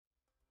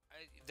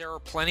There are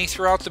plenty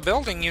throughout the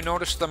building. You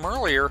noticed them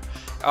earlier.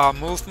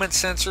 Movement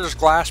sensors,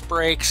 glass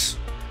breaks.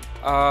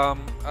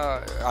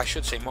 I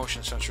should say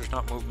motion sensors,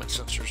 not movement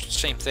sensors.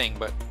 Same thing,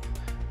 but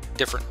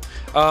different.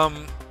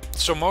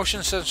 So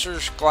motion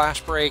sensors, glass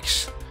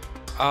breaks,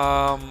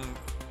 and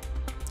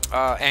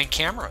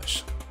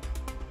cameras.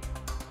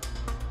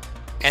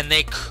 And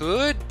they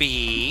could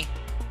be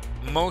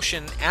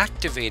motion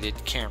activated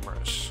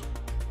cameras.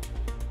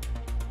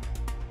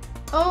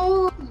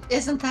 Oh,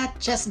 isn't that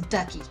just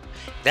ducky?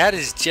 That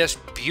is just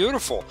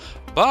beautiful.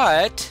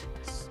 But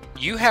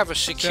you have a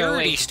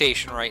security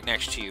station right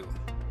next to you.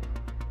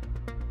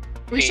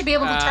 We should be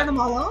able to turn them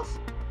all off?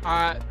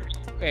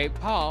 Hey,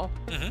 Paul.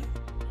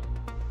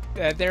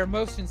 Mm-hmm. They're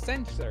motion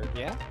censored,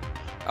 yeah?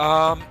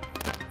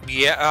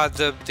 Yeah,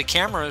 the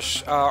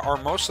cameras are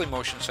mostly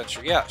motion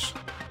sensor, yes.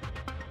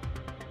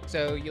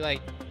 So,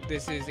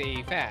 this is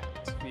a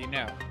fact, you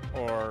know?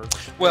 Or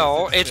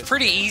well, it's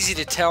pretty easy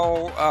to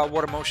tell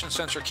what a motion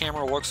sensor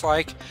camera looks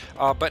like,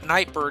 but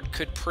Nightbird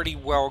could pretty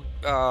well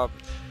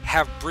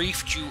have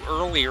briefed you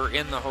earlier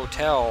in the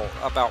hotel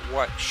about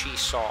what she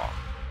saw.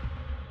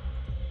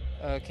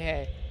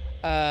 Okay.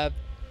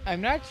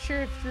 I'm not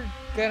sure if you're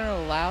gonna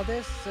allow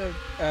this,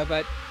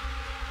 but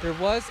there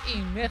was a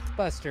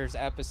Mythbusters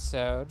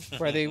episode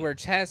where they were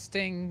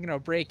testing,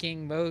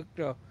 breaking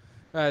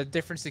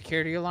different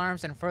security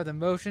alarms, and for the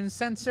motion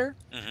sensor,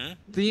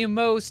 the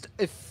most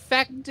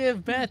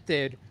effective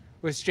method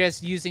was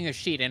just using a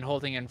sheet and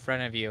holding it in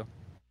front of you.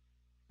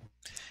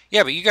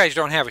 Yeah, but you guys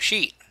don't have a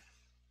sheet.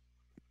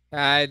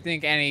 I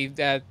think any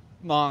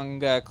long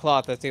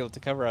cloth that's able to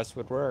cover us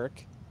would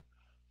work.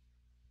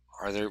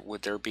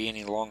 Would there be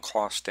any long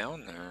cloths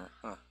down there?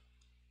 Huh.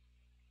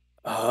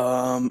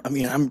 I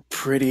mean, I'm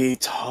pretty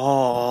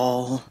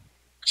tall.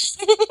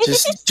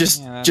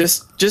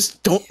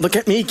 Just don't look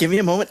at me. Give me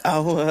a moment.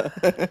 I'll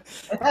give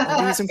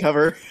you some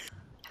cover.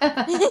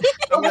 Let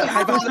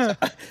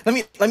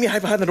me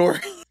hide behind the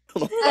door.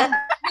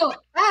 No,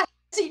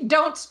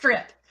 don't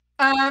strip.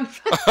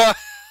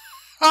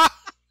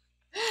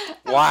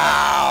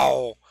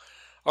 Wow.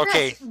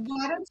 Okay. Chris,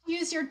 why don't you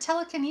use your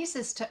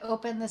telekinesis to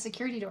open the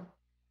security door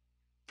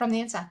from the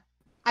inside?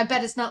 I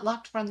bet it's not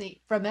locked from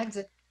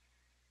exit.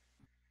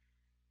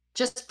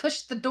 Just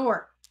push the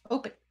door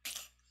open.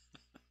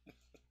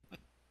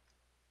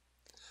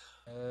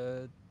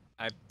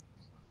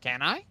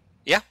 Can I?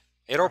 Yeah,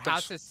 it opens.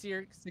 How's the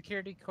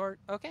security court?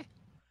 Okay.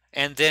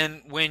 And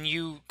then when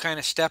you kind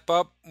of step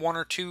up one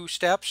or two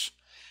steps,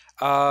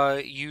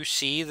 you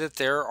see that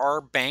there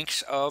are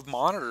banks of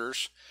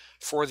monitors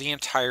for the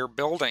entire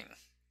building.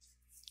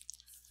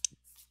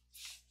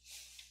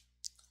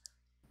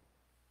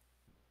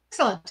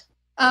 Excellent.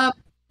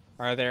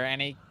 Are there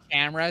any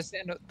cameras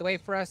in the way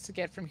for us to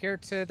get from here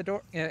to the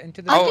door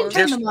into the I door? can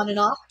turn them on and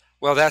off.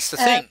 Well, that's the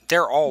thing.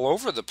 They're all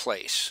over the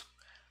place.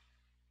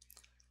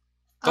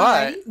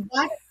 But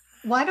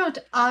why don't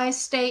I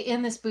stay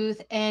in this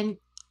booth and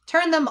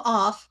turn them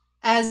off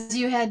as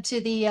you head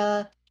to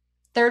the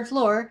third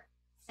floor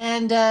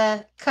and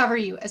cover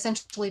you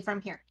essentially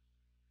from here?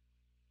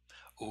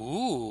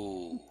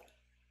 Ooh.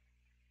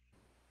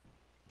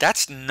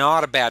 That's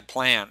not a bad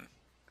plan.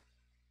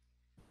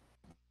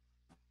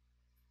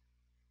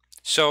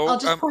 So I'll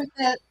just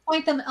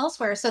point them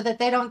elsewhere so that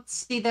they don't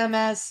see them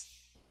as,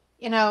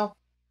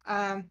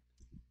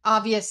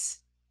 obvious.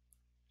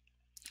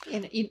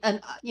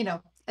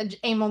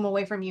 Aim them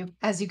away from you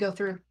as you go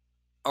through.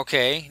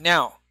 Okay,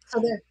 now.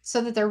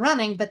 So that they're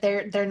running, but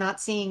they're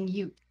not seeing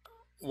you.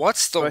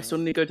 What's the? Do I still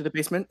need to go to the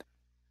basement?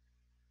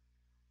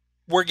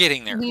 We're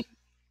getting there. We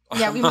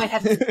might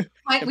have.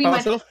 We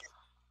might.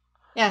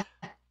 Yeah.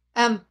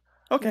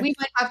 Okay. We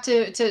might have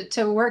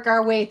to work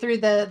our way through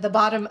the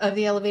bottom of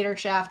the elevator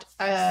shaft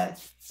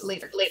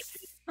later.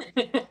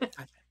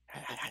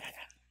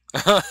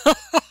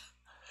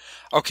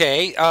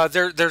 Okay.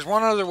 There's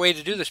one other way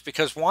to do this,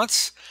 because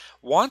once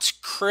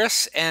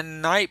Chris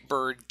and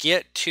Nightbird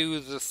get to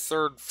the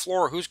third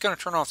floor, who's going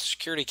to turn off the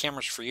security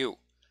cameras for you?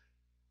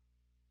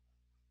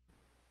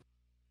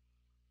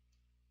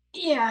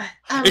 Yeah,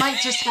 I might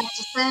just have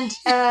to send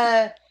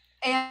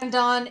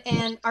Andon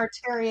and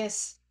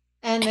Arterius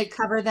and to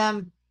cover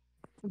them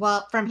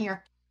from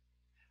here.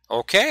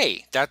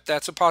 Okay,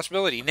 that's a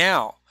possibility.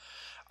 Now,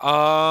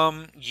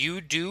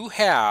 you do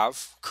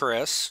have,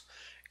 Chris,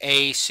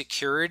 a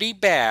security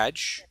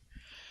badge,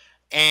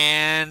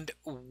 and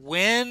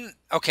when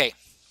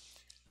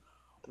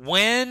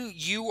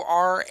you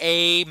are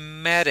a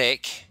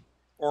medic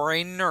or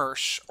a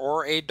nurse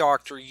or a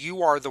doctor,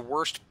 you are the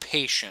worst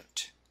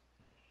patient.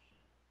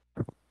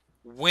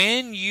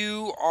 When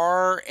you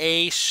are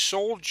a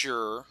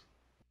soldier,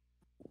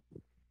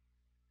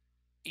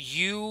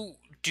 you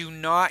do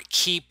not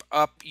keep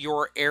up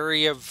your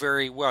area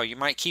very well. You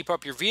might keep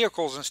up your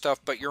vehicles and stuff,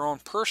 but your own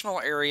personal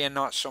area,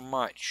 not so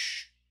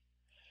much.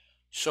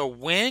 So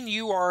when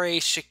you are a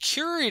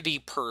security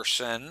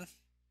person,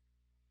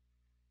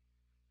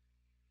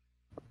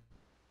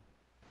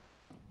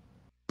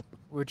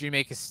 would you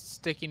make a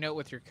sticky note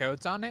with your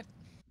codes on it?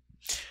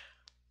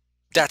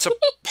 That's a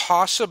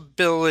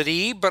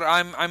possibility, but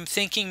I'm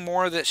thinking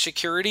more that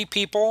security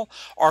people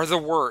are the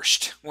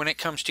worst when it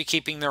comes to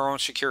keeping their own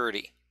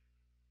security.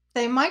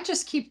 They might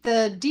just keep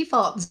the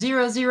default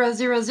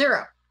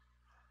 0000.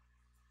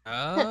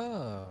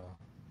 Oh.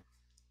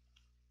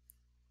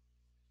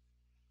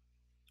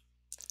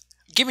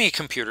 Give me a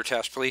computer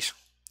test, please.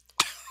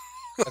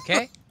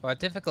 Okay. What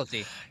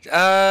difficulty?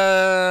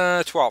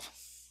 12.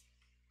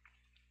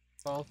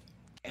 12.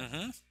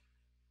 Mm-hmm.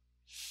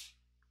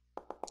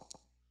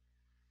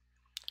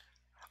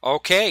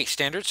 Okay,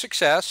 standard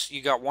success.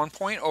 You got 1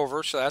 point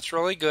over, so that's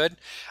really good.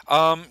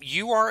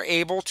 You are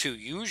able to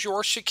use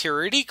your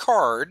security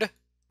card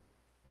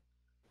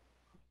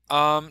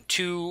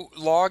to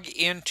log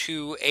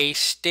into a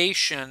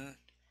station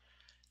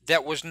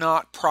that was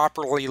not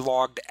properly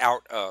logged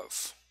out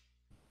of.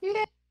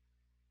 Yeah.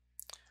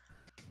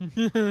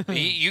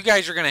 You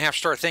guys are going to have to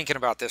start thinking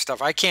about this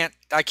stuff. I can't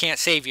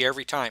save you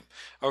every time.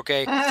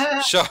 Okay,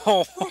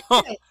 so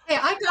hey,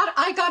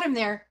 I got him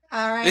there.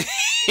 All right.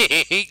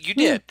 you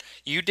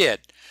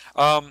did.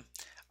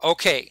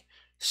 Okay,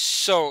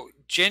 so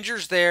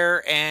Ginger's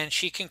there, and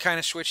she can kind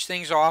of switch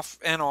things off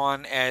and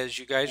on as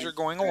you guys are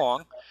going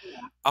along.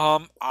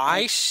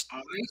 What's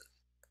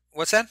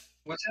that?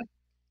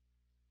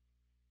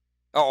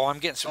 Oh, I'm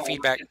getting some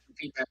feedback.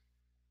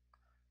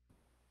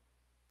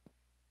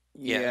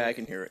 Yeah, I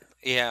can hear it.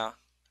 Yeah.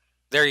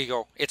 There you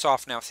go. It's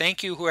off now.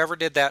 Thank you, whoever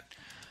did that.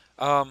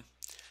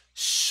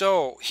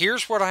 So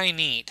here's what I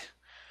need.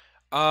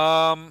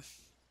 I'm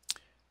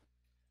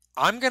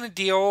going to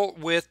deal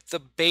with the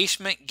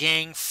basement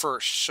gang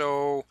first.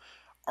 So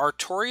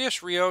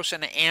Artorias, Rios,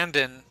 and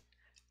Andon,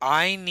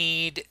 I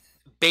need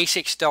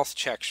basic stealth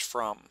checks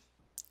from.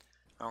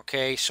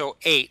 Okay, so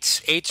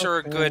 8s. 8s are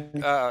a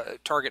good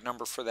target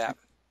number for that.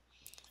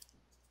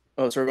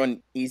 Oh, so we're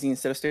going easy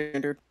instead of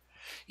standard?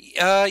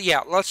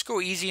 Yeah, let's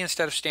go easy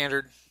instead of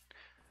standard.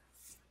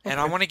 And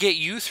I want to get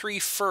you 3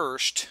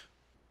 first.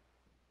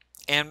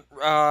 And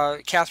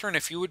Catherine,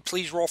 if you would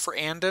please roll for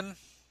Andon.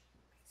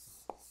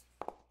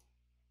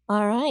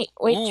 All right.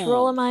 Which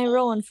roll am I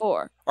rolling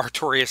for?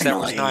 Artorias, that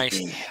was nice.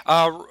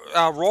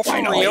 Roll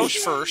for Rios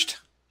first.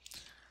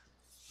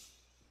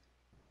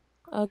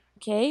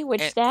 Okay,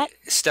 which stat?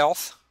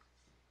 Stealth.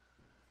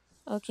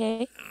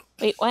 Okay.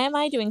 Wait, why am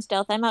I doing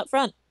stealth? I'm out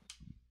front.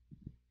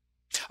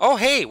 Oh,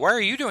 hey, why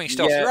are you doing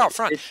stealth? Yeah, You're out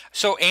front.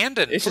 So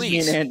Andon, it's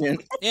please. Just me and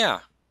Andon. Yeah.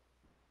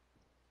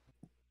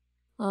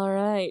 All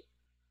right.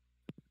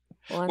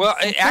 Well,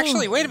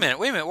 actually, wait a minute.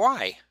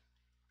 Why?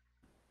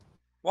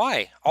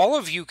 Why? All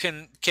of you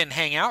can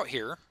hang out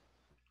here.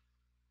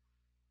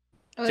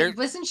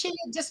 Wasn't she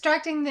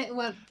distracting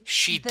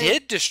She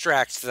did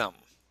distract them.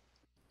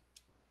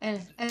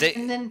 And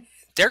then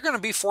they're going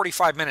to be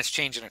 45 minutes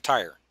changing a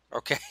tire.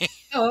 Okay.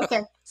 Oh,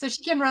 okay. So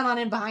she can run on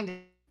in behind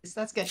us.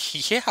 That's good.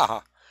 Yeah,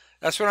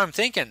 that's what I'm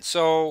thinking.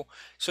 So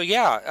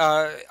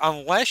yeah.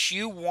 Unless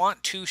you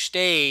want to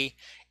stay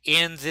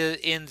in the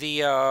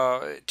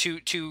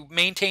to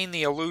maintain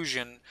the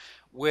illusion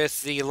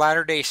with the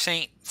Latter-day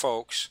Saint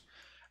folks,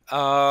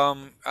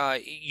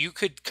 you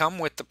could come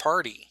with the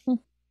party.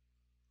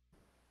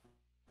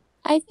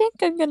 I think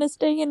I'm gonna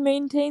stay and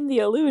maintain the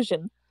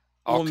illusion.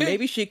 Well, Okay.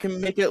 maybe she can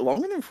make it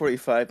longer than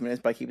 45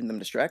 minutes by keeping them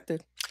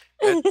distracted.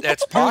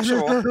 That's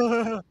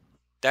possible.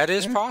 That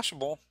is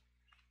possible.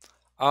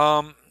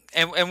 And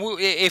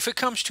if it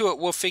comes to it,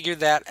 we'll figure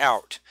that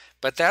out.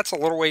 But that's a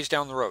little ways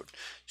down the road.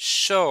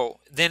 So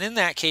then in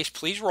that case,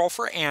 please roll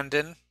for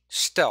Andon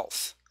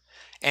stealth.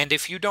 And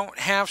if you don't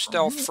have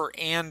stealth for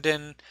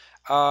Andon,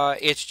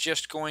 it's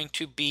just going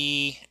to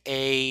be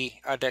a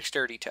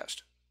dexterity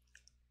test.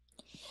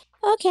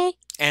 Okay.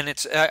 And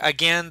it's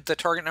again, the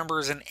target number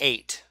is an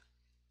 8.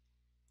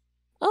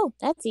 Oh,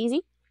 that's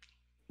easy.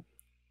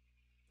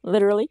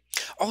 Literally.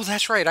 Oh,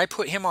 that's right. I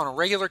put him on a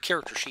regular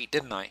character sheet,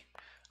 didn't I?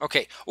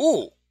 Okay.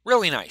 Ooh,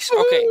 really nice.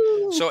 Okay.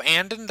 So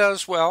Andon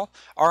does well.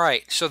 All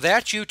right. So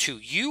that's you two.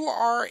 You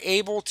are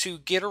able to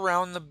get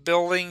around the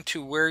building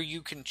to where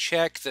you can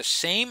check the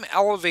same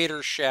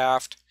elevator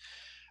shaft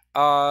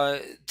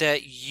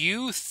that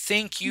you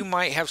think you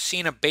might have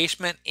seen a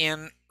basement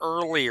in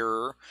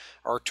earlier,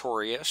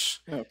 Artorias.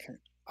 Okay.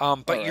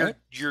 But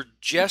you're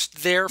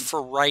just there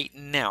for right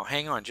now.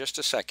 Hang on just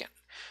a second.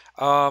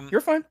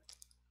 You're fine.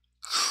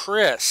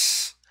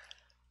 Chris,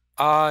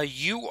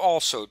 you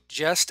also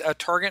just a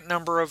target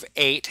number of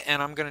 8,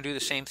 and I'm going to do the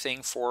same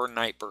thing for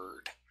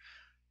Nightbird.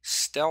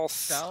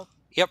 Stealth.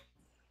 Yep.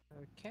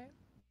 Okay.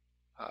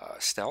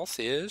 Stealth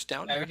is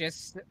down I there.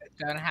 just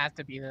don't have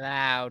to be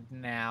loud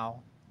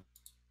now.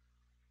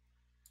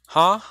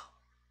 Huh?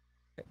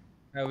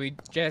 We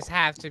just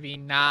have to be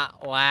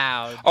not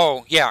loud.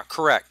 Oh, yeah,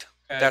 correct.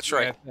 That's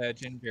right.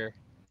 Ginger.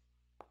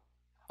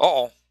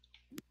 Uh-oh.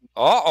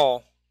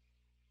 Uh-oh.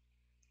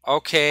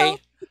 Okay,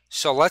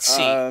 so let's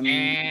see.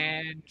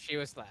 And she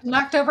was loud.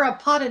 Knocked over a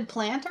potted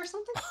plant or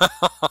something?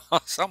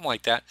 Something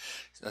like that.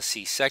 Let's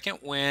see. Second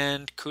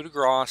wind, coup de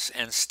grace,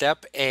 and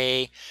step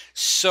A.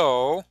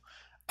 So...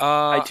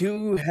 I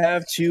do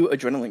have 2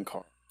 adrenaline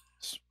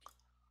cards.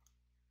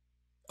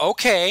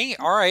 Okay,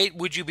 all right.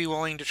 Would you be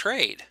willing to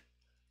trade?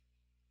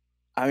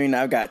 I mean,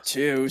 I've got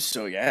 2,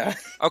 so yeah.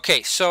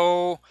 Okay,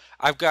 so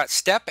I've got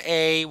Step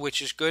A,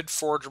 which is good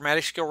for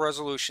dramatic skill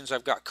resolutions.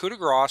 I've got Coup de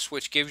Grace,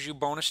 which gives you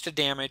bonus to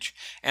damage,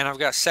 and I've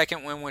got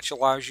Second Wind, which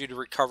allows you to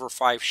recover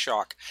 5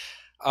 shock.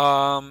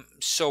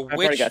 So I've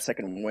already got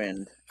Second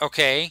Wind.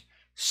 Okay,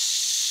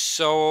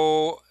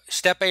 so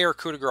Step A or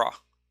Coup de Grace?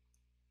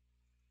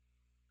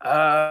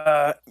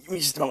 Give me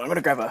just a moment. I'm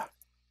gonna grab a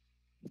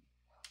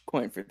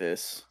coin for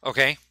this.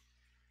 Okay.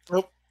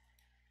 Nope.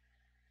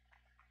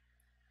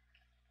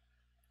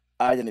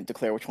 I didn't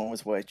declare which one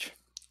was which.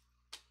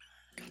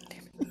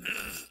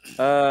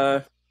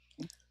 You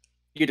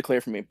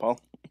declare for me, Paul.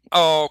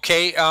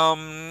 Okay.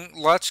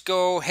 Let's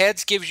go.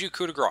 Heads gives you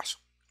Coup de Grace.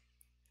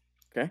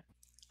 Okay.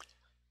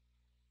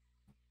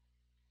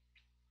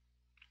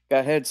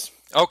 Got heads.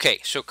 Okay,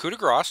 so Coup de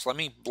Grace. Let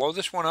me blow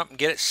this one up and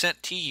get it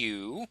sent to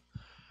you.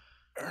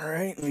 All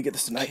right. Let me get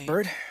this to Okay.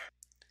 Nightbird.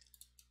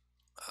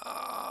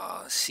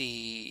 Let's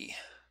see.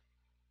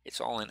 It's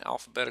all in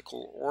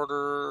alphabetical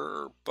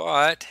order,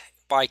 but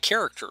by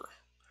character.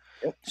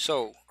 Yep.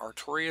 So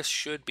Artorias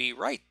should be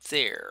right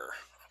there.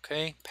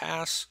 Okay,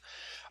 pass.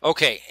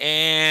 Okay,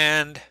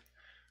 and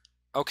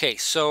okay,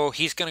 so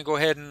he's going to go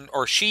ahead and,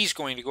 or she's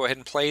going to go ahead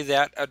and play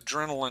that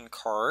adrenaline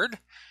card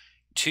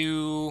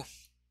to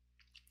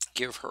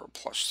give her a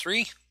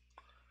 +3.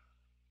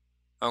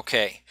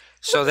 Okay,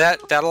 so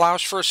that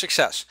allows for a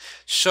success.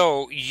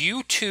 So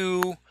you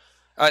two,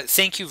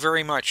 thank you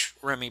very much,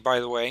 Remy, by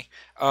the way.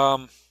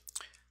 No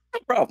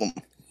problem.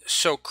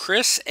 So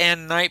Chris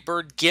and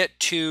Nightbird get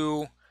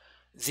to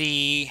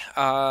the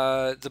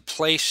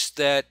place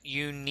that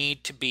you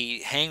need to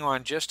be. Hang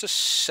on just a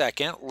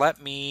second.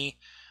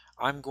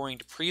 I'm going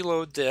to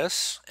preload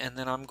this, and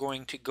then I'm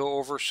going to go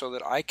over so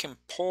that I can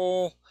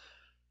pull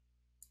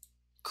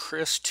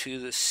Chris to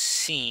the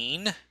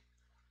scene.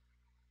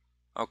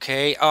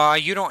 Okay.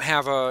 You don't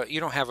have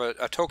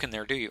a token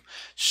there, do you?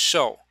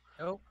 So,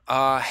 Nope.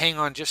 hang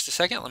on just a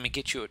second. Let me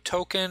get you a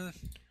token.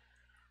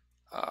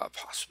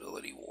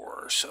 Possibility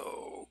War.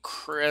 So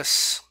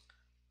Chris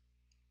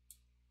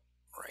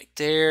right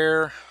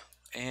there,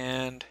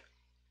 and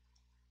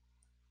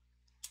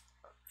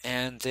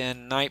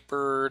then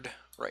Nightbird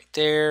right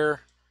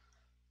there.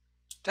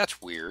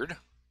 That's weird.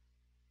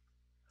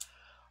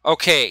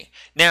 Okay,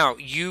 now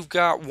you've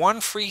got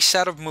 1 free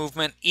set of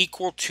movement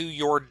equal to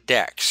your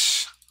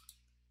dex.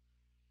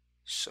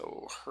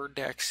 So her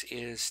dex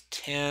is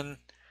 10,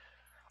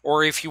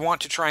 or if you want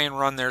to try and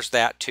run, there's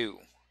that too.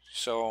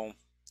 So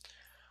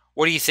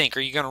what do you think?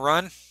 Are you going to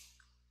run?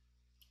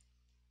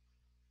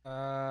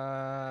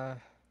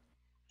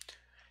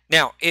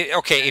 Now,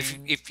 okay,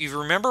 if you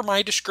remember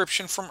my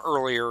description from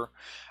earlier,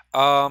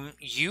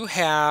 you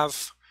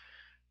have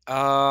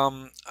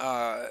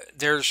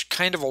there's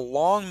kind of a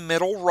long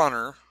middle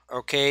runner,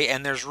 okay,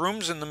 and there's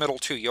rooms in the middle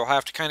too. You'll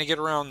have to kind of get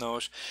around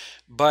those,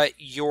 but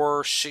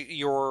your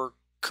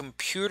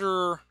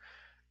computer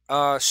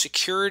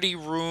security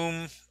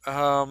room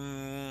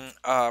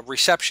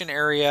reception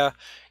area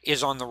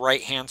is on the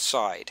right hand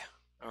side.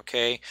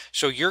 Okay,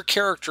 so your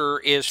character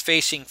is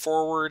facing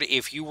forward.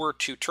 If you were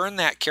to turn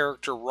that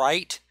character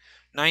right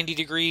 90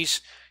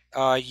 degrees,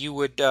 you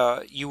would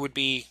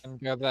be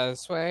Go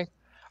this way.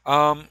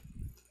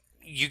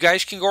 you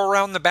guys can go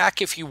around the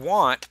back if you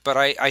want, but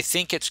I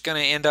think it's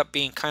going to end up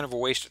being kind of a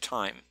waste of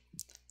time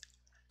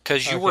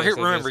because you were here.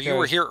 So remember, you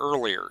were here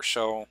earlier,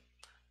 so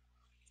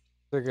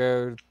to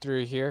go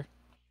through here.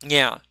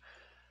 yeah.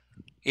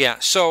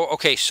 So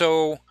okay,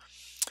 so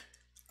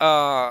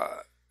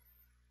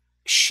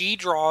she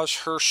draws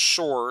her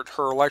sword,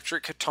 her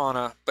electric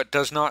katana, but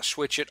does not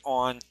switch it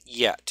on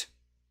yet.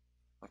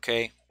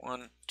 Okay,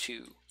 1,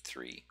 2,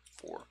 3,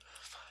 4,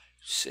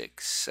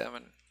 6,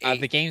 7,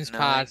 8. The game's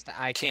 9, paused.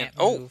 I 10. can't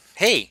move. Oh,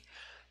 hey,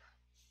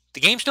 the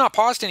game's not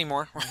paused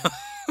anymore. 2,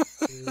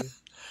 3.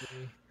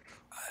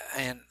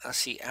 And let's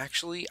see.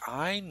 Actually,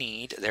 I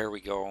need. There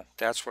we go.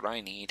 That's what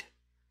I need.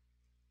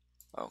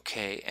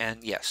 Okay,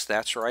 and yes,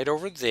 that's right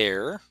over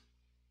there.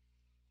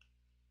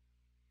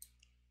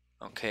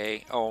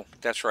 Okay, oh,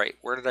 that's right.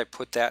 Where did I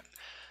put that?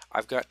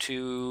 I've got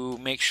to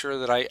make sure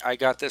that I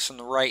got this in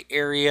the right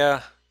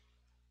area.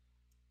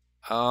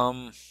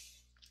 Hold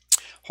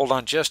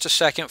on just a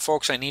second,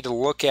 folks. I need to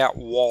look at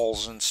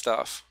walls and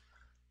stuff.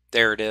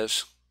 There it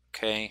is.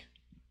 Okay.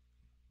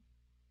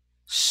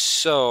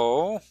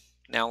 So,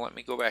 now let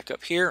me go back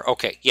up here.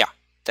 Okay, yeah,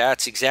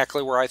 that's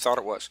exactly where I thought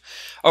it was.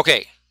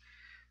 Okay,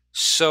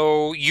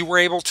 so you were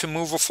able to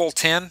move a full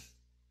 10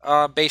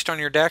 based on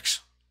your dex?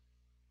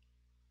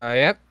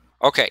 Yep.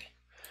 Okay.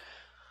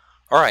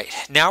 All right.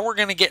 Now we're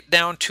going to get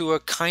down to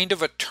a kind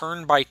of a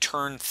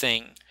turn-by-turn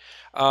thing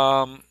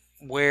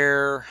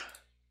where...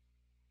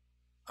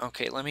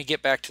 Okay, let me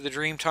get back to the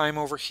dream time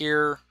over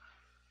here.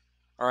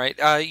 All right.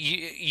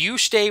 You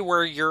stay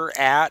where you're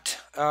at,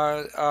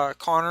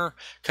 Connor,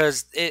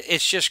 because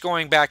it's just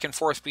going back and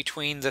forth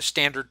between the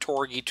standard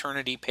Torg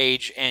Eternity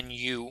page and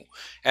you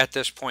at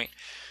this point.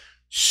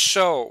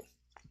 So,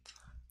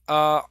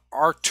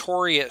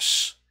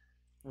 Artorias...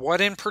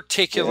 What in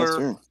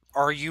particular?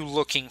 are you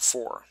looking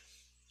for?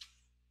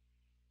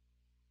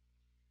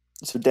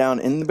 So down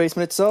in the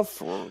basement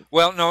itself? Or...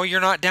 Well, no, you're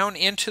not down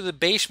into the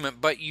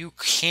basement, but you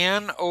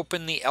can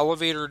open the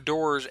elevator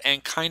doors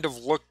and kind of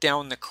look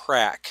down the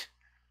crack.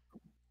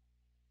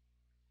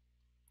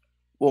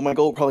 Well, my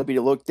goal would probably be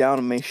to look down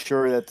and make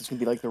sure that this would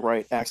be like the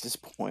right access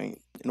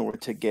point in order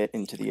to get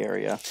into the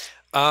area.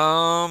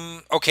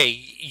 Okay,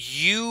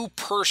 you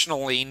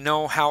personally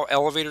know how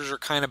elevators are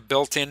kind of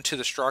built into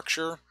the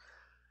structure.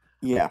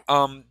 Yeah.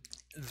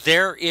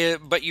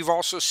 But you've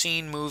also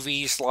seen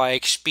movies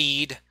like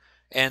Speed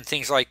and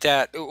things like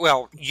that.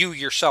 Well, you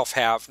yourself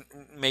have,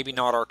 maybe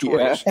not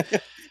Artorias. Yeah.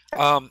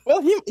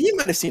 Well, he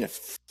might have seen a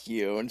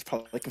few and it's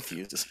probably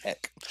confused as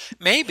heck.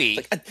 Maybe.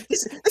 Like,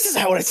 this is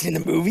how I've seen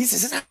in the movies.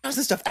 This is how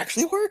this stuff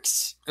actually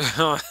works.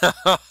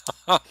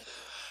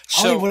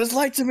 Hollywood is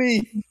life to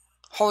me.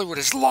 Hollywood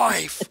is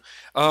life.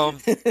 So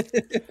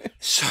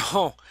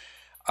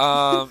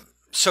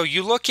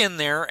you look in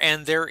there,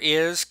 and there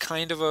is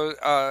kind of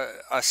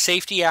a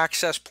safety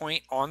access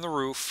point on the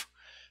roof,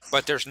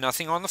 but there's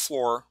nothing on the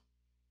floor.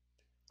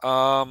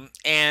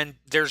 And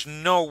there's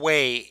no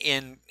way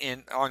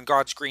on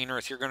God's green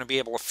earth you're going to be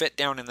able to fit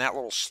down in that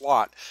little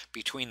slot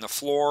between the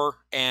floor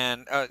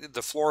and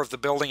the floor of the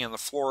building and the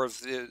floor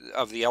of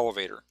the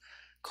elevator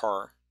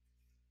car.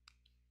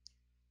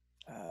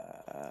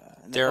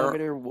 The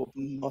elevator will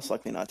most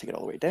likely not take it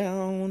all the way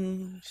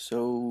down,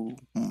 so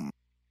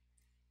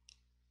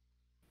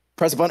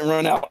press the button and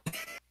run out.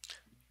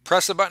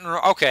 Press the button.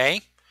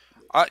 Okay.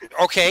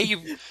 Okay.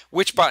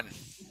 Which button?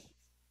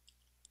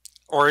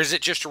 Or is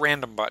it just a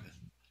random button?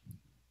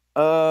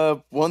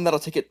 One that'll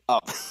take it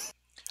up.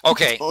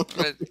 Okay.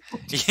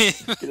 Get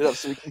it up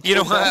so we can you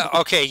know what?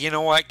 Okay. You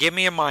know what? Give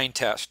me a mind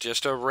test.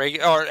 Just a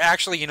regular. Or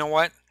actually, you know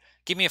what?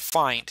 Give me a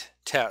find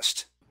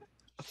test.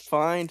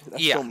 Find?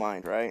 That's still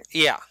mind, right?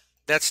 Yeah,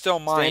 that's still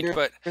mind,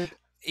 Standard? but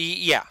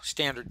yeah,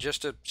 standard,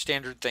 just a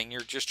standard thing.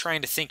 You're just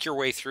trying to think your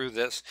way through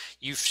this.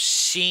 You've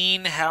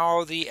seen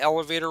how the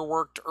elevator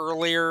worked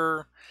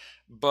earlier,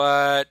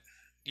 but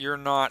you're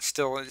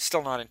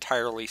still not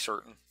entirely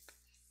certain.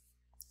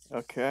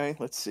 Okay,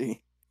 let's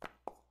see.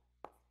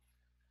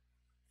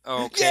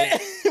 Okay.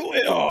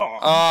 Yeah!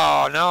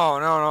 Oh,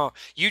 no.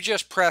 You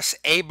just press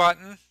A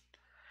button,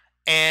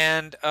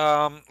 and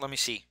let me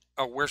see.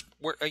 Oh, where?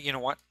 You know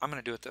what? I'm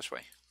going to do it this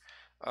way.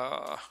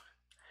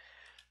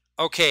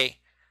 Okay.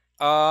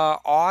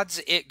 Odds,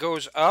 it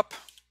goes up.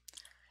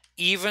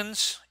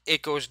 Evens,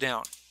 it goes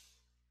down.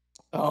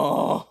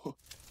 Oh.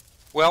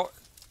 Well,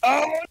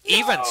 no!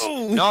 Evens.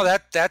 No,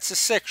 that's a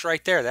 6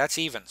 right there. That's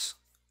evens.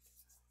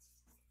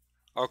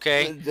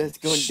 Okay. That's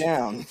going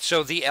down.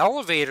 So the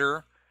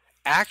elevator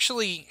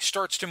actually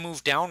starts to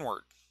move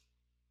downward.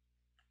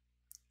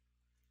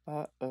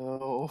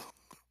 Uh-oh.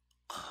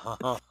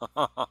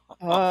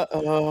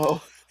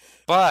 Uh-oh.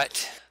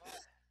 But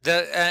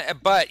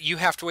you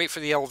have to wait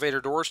for the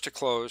elevator doors to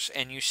close,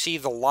 and you see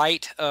the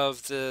light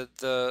of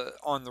the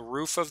on the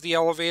roof of the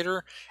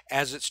elevator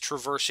as it's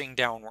traversing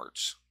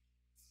downwards.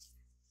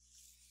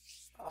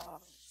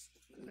 No.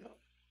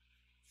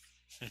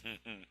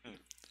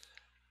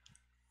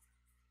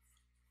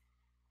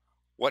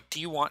 What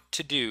do you want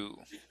to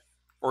do?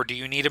 Or do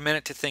you need a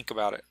minute to think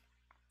about it?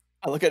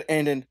 I look at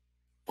Andon.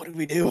 What do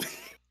we do?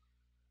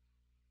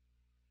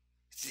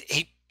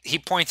 He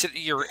points at,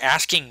 you're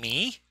asking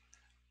me?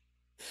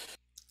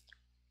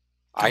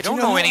 I don't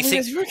know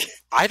anything.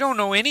 I don't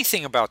know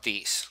anything about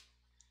these.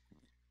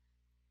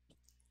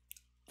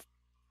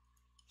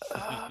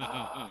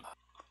 But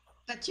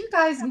you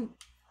guys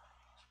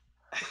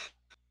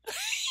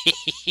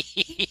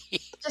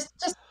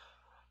just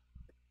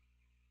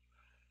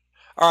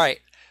All right.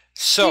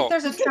 see So if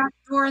there's a trap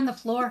door in the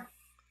floor.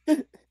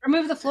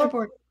 Remove the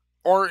floorboard.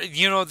 or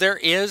there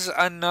is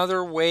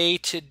another way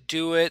to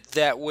do it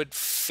that would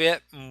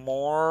fit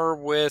more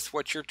with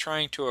what you're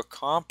trying to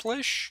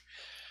accomplish.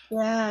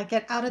 Yeah,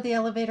 get out of the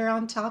elevator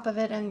on top of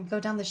it and go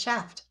down the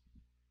shaft.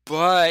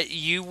 But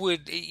you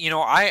would,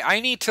 I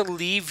need to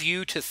leave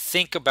you to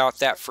think about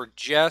that for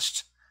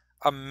just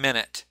a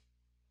minute.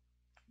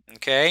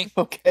 Okay?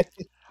 Okay.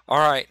 All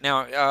right.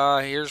 Now,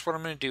 here's what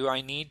I'm going to do.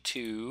 I need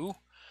to,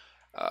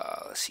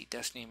 let's see,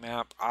 Destiny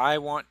map. I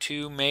want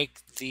to make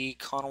the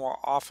Kanawa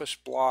office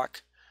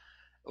block.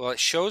 Well, it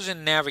shows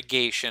in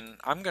navigation.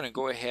 I'm going to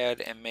go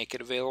ahead and make it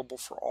available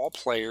for all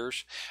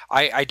players.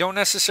 I don't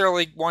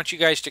necessarily want you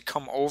guys to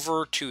come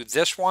over to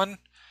this one,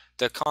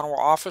 the Kanawa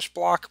office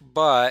block,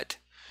 but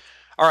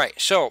all right.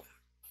 So,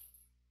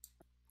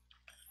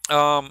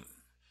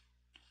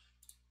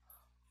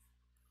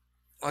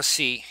 let's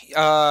see.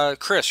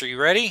 Chris, are you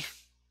ready?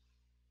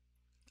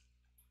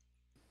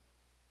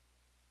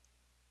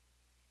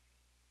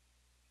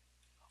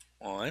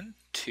 One,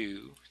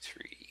 2,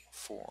 3,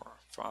 4,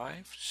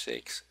 5,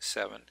 6,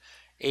 7,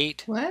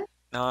 8, What?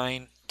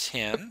 9,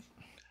 10.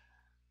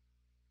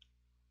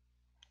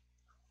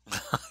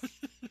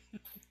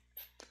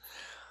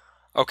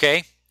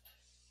 Okay.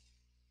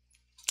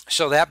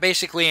 So that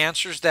basically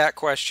answers that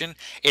question.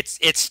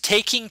 It's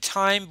taking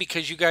time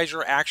because you guys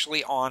are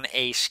actually on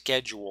a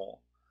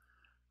schedule.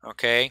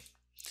 Okay?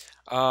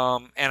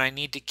 and I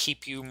need to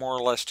keep you more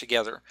or less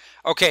together.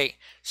 Okay,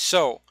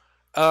 so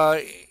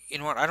you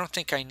know what? I don't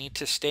think I need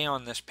to stay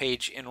on this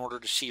page in order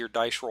to see your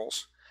dice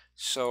rolls,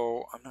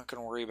 so I'm not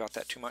going to worry about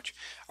that too much.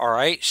 All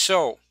right,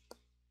 so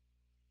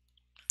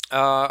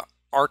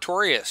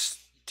Artorias,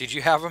 did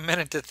you have a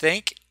minute to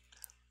think?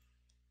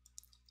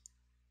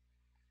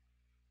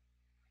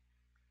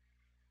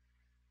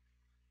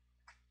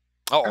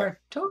 Uh-oh.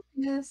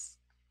 Artorias.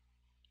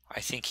 I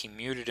think he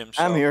muted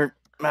himself. I'm here.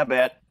 My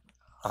bad.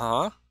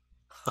 Uh-huh.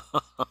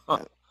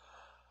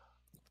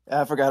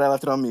 I forgot I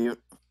left it on mute.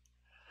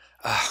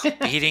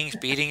 Beatings,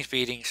 beatings,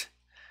 beatings.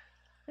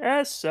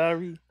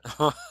 Sorry.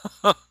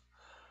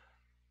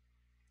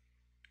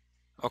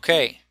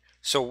 Okay,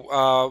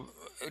 so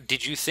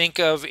did you think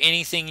of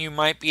anything you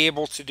might be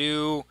able to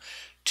do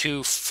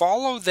to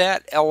follow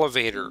that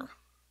elevator?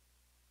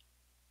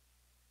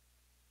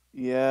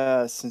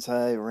 Yeah, since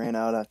I ran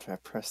out after I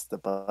pressed the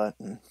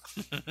button.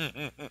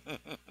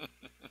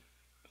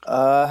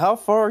 How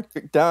far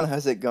down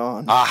has it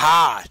gone?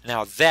 Aha!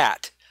 Now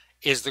that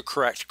is the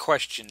correct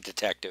question,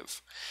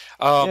 Detective.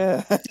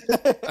 Yeah.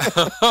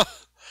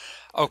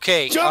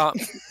 Okay. Jump!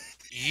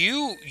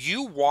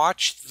 You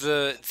watch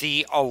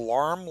the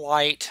alarm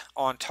light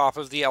on top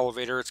of the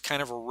elevator. It's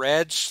kind of a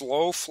red,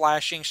 slow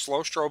flashing,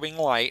 slow strobing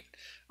light.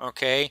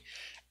 Okay.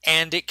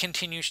 And it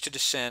continues to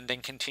descend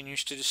and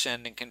continues to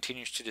descend and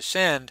continues to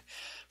descend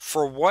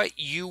for what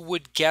you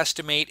would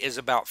guesstimate is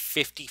about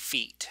 50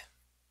 feet.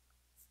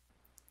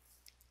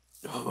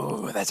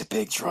 Oh, that's a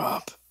big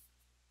drop.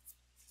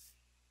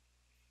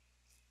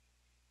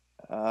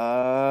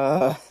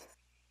 So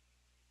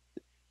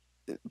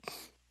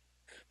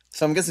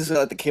I'm guessing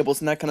like the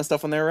cables and that kind of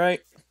stuff on there, right?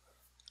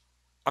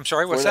 I'm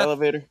sorry, what's for the that?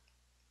 elevator.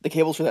 The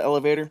cables for the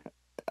elevator.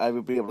 I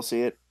would be able to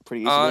see it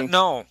pretty easily.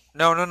 No.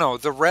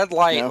 The red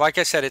light, No? like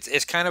I said,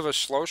 it's kind of a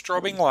slow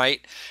strobing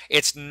light.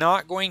 It's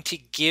not going to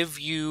give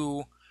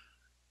you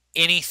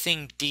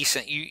anything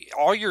decent.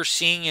 All you're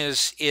seeing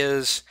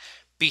is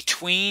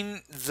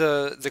between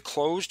the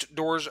closed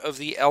doors of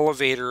the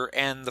elevator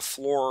and the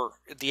floor,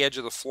 the edge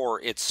of the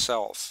floor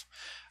itself.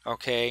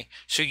 Okay,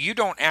 so you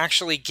don't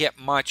actually get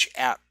much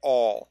at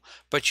all,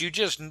 but you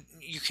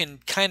can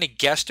kind of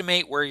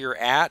guesstimate where you're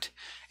at,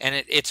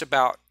 and it's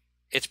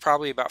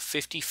probably about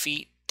 50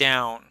 feet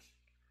down.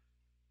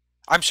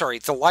 I'm sorry,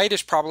 the light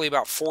is probably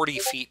about 40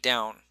 feet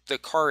down. The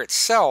car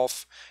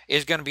itself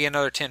is going to be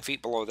another 10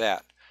 feet below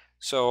that.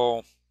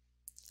 So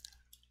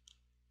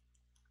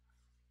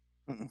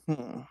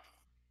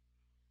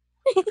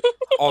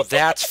oh,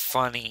 that's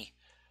funny.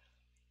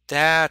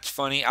 That's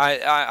funny.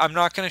 I'm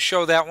not going to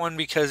show that one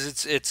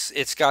because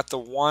it's got the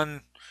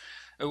one.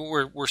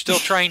 We're still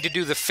trying to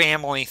do the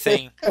family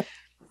thing.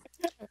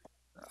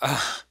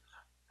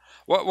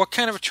 What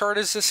kind of a chart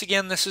is this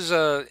again? This is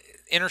a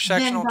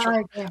intersectional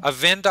chart. A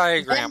Venn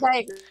diagram.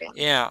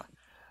 Yeah.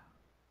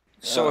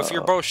 So if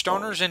you're both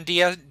stoners and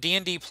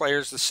D&D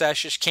players, the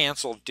sesh is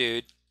canceled,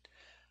 dude.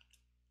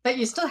 But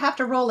you still have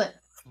to roll it.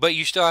 But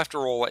you still have to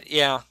roll it,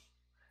 yeah.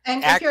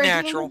 And Act if you're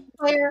natural. a D&D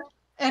player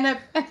and a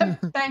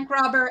bank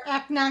robber,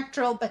 act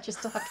natural, but you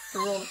still have to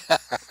roll it.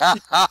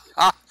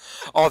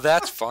 Oh,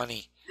 that's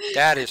funny.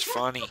 That is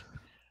funny.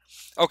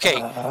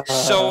 Okay,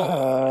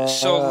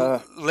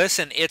 so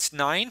listen, it's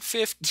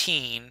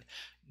 9:15.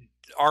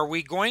 Are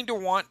we going to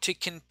want to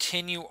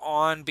continue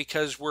on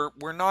because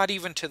we're not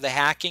even to the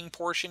hacking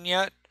portion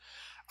yet,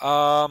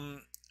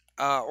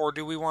 or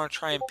do we want to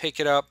try and pick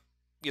it up,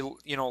 you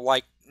know,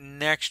 like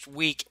next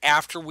week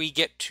after we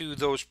get to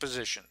those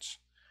positions?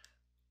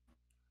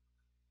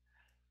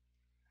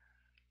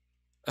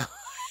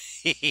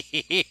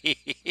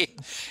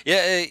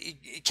 Yeah,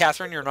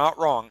 Catherine, you're not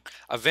wrong.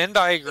 A Venn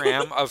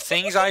diagram of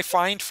things I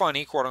find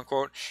funny, quote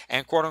unquote,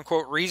 and quote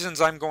unquote reasons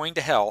I'm going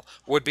to hell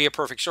would be a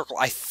perfect circle.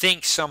 I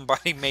think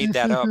somebody made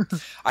that up.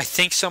 I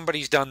think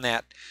somebody's done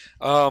that.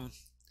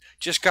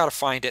 Just got to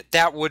find it.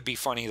 That would be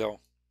funny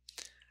though.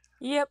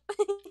 Yep.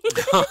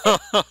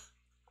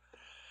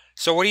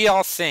 So what do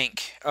y'all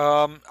think?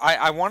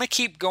 I want to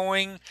keep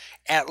going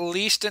at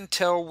least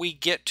until we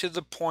get to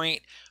the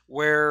point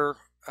where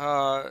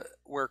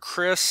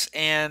Chris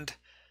and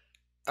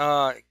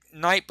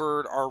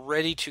Nightbird are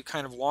ready to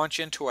kind of launch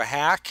into a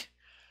hack,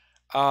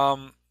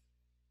 and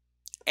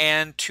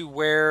to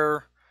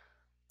where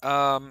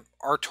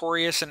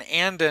Artorias and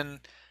Andon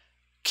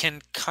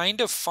can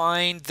kind of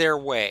find their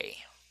way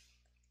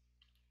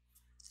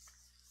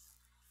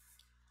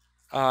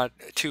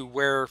to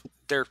where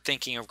they're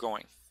thinking of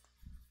going.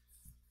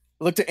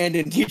 Look to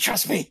Andon. Do you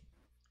trust me?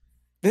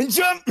 Then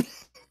jump.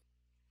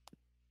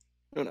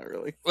 No, not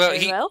really. Well, Very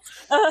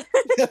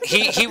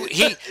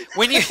he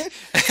when you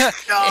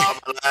Oh,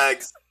 my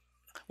legs.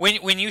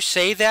 when you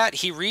say that,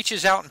 he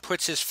reaches out and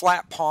puts his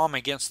flat palm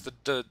against the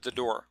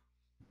door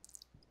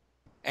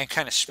and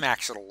kind of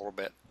smacks it a little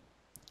bit.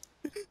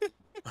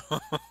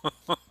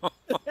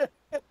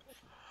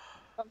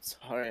 I'm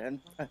sorry.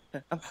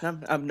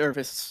 I'm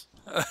nervous.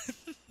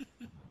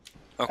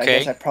 I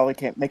guess Okay. I probably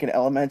can't make an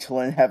elemental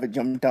and have it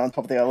jump down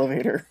top of the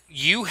elevator.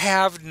 You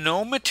have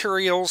no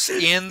materials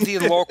in the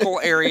local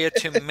area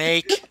to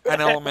make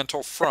an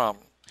elemental from.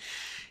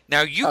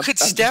 Now, you I'm could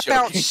just step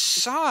joking.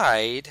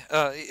 outside.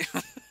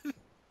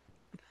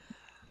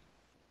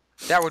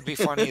 That would be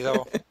funny,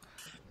 though.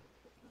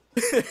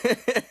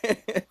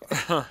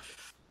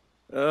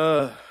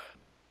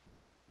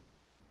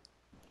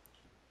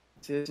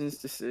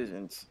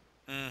 Decisions.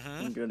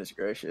 Mm-hmm. Goodness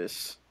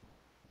gracious.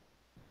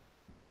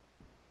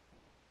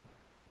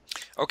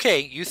 Okay,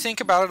 you think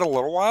about it a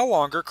little while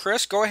longer.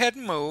 Chris, go ahead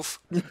and move.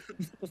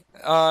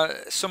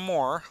 Some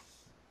more.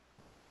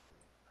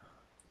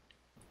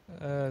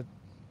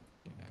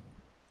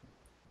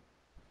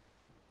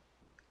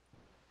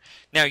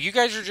 Now, you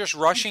guys are just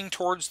rushing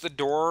towards the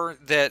door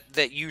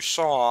that you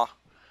saw,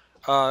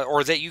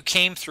 or that you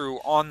came through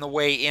on the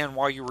way in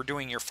while you were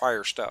doing your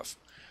fire stuff.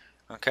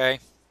 Okay?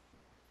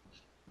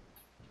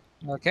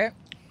 Okay.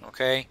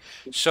 Okay.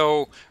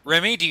 So,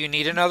 Remy, do you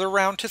need another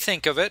round to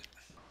think of it?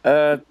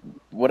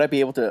 Would I be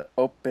able to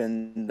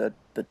open the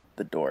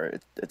door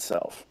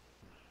itself?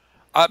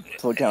 To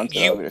look down to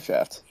the elevator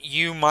shaft.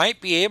 You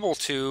might be able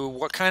to.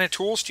 What kind of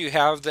tools do you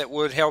have that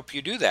would help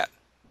you do that?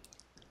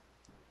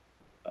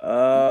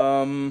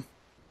 I've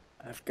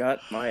got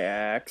my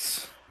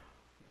axe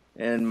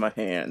in my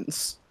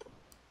hands.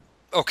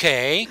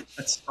 Okay.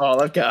 That's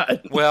all I've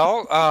got.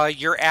 Well,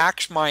 your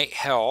axe might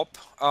help.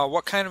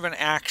 What kind of an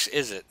axe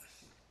is it?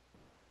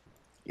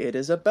 It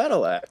is a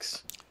battle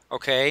axe.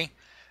 Okay.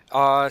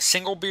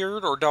 Single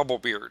beard or double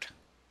beard?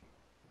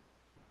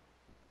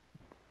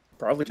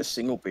 Probably just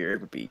single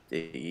beard would be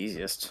the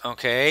easiest.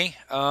 Okay.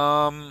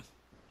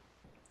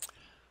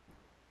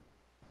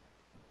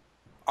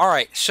 All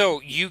right,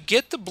 so you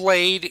get the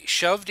blade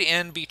shoved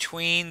in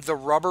between the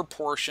rubber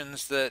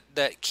portions that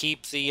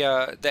keep the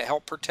that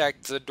help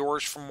protect the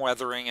doors from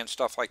weathering and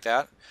stuff like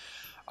that.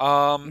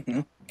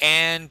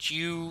 And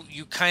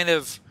you kind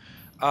of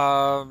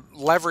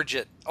leverage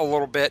it a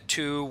little bit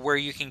to where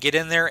you can get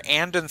in there.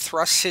 Andon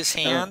thrusts his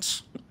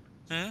hands.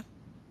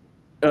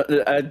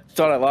 I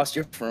thought I lost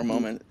you for a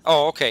moment.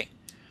 Oh, okay.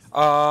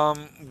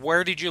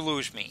 Where did you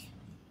lose me?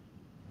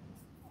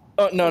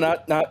 Oh no,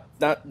 not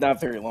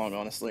very long,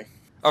 honestly.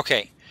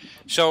 Okay,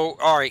 so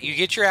all right, you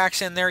get your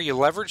axe in there, you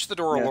leverage the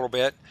door a little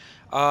bit,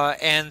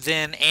 and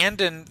then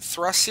Andon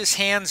thrusts his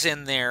hands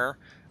in there,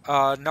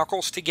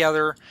 knuckles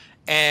together,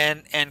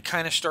 and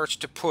kind of starts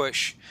to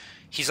push.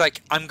 He's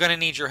like, "I'm gonna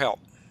need your help."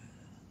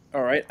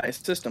 All right, I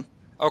assist him.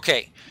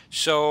 Okay,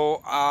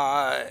 so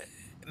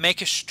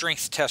make a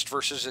strength test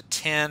versus a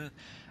 10,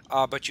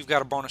 but you've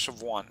got a bonus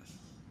of 1.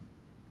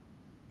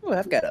 Oh,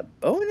 I've got a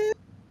bonus.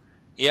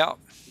 Yeah.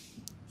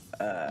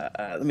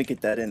 Let me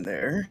get that in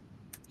there.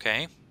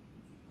 Okay.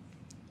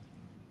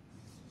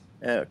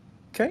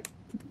 Okay.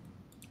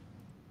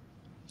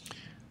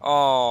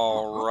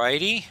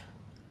 Alrighty.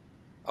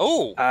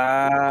 Oh.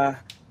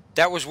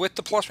 That was with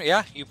the +1.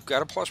 Yeah, you've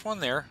got a +1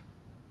 there.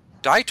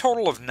 Die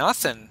total of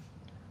nothing.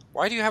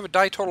 Why do you have a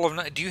die total of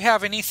nothing? Do you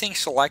have anything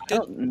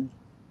selected?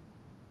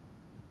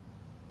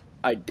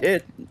 I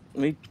did.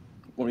 Let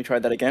me try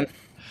that again.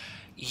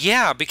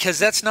 Yeah, because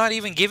that's not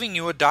even giving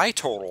you a die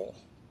total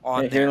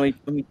on there. Here,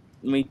 let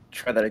me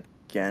try that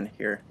again.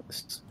 Here,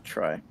 let's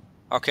try.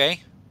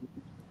 Okay.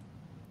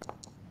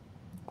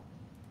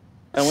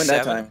 I went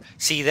that time.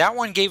 See, that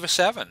one gave a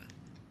 7.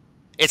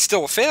 It's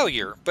still a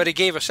failure, but it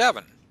gave a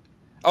 7.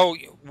 Oh,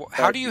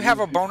 how do you have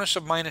a bonus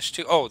of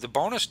 -2? Oh, the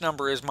bonus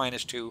number is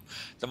 -2.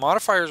 The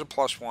modifier is a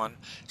 +1.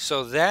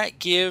 So that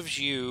gives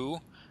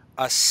you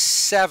a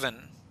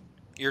 7.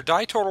 Your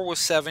die total was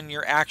 7.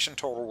 Your action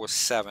total was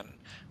 7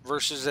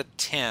 versus a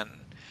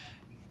 10.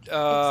 It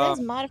says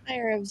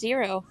modifier of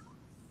 0.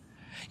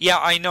 Yeah,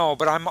 I know,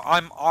 but I'm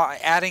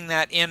adding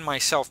that in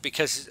myself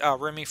because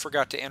Remy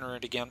forgot to enter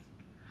it again.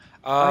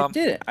 I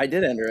did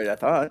enter it. I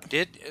thought.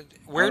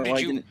 Where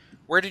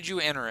did you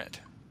enter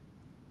it?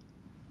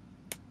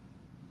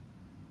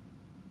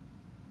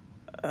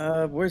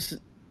 Where's?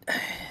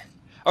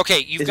 Okay,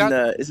 you've got.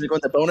 Is it going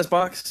to the bonus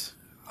box?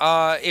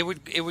 It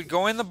would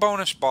go in the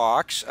bonus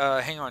box.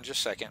 Hang on,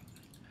 just a second.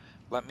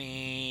 Let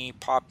me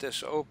pop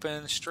this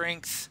open.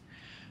 Strength.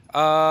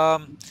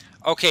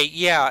 Okay,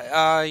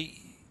 yeah.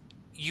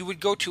 You would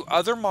go to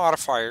other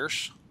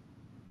modifiers.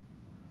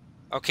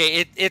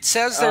 Okay, it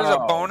says there's a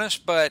bonus,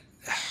 but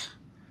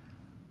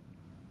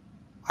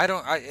I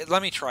don't.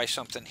 Let me try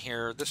something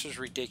here. This is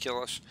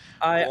ridiculous.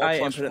 I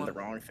input in the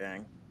wrong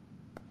thing.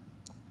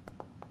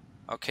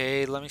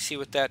 Okay, let me see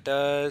what that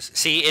does.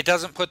 See, it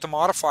doesn't put the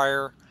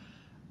modifier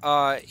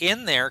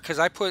in there because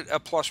I put a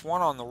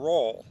 +1 on the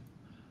roll.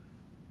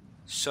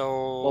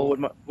 So. Well,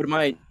 would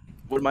my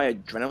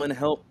adrenaline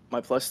help?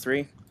 My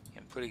 +3.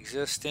 Input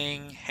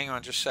existing. Hang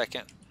on just a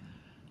second.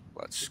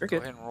 Let's You're go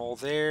good. ahead and roll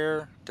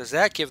there. Does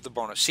that give the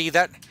bonus? See,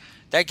 that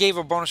gave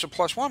a bonus of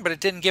 +1, but it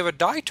didn't give a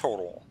die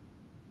total.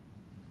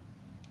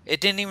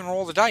 It didn't even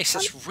roll the dice.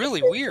 That's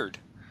really weird.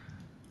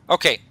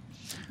 Okay.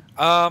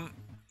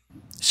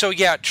 So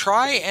yeah,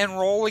 try and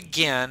roll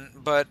again,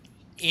 but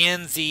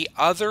in the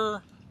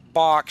other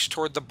box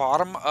toward the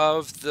bottom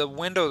of the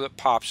window that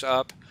pops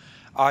up.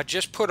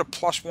 Just put a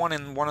 +1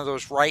 in one of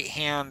those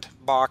right-hand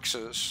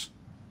boxes.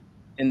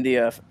 In the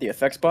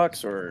effects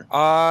box, or?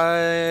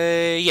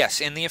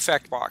 Yes, in the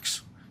effect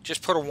box.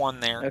 Just put a 1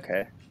 there.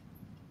 Okay.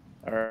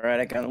 All right,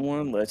 I got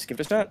 1. Let's give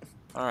it a shot.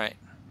 All right.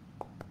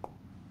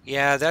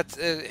 Yeah, that's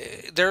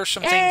there are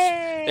some things.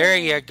 Hey! There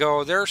you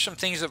go. There are some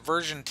things that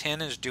version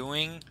 10 is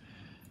doing,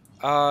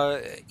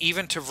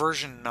 even to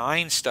version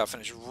 9 stuff,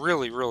 and it's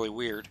really, really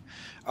weird.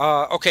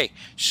 Okay,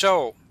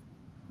 so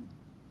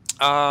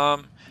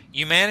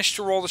you managed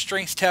to roll the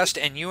strength test,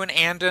 and you and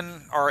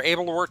Andon are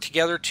able to work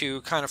together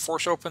to kind of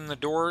force open the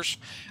doors.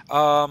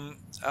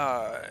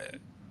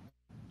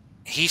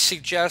 He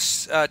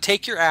suggests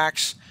take your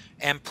axe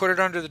and put it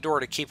under the door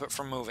to keep it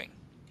from moving,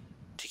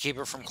 to keep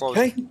it from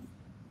closing. Okay.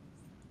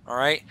 All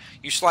right,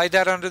 you slide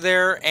that under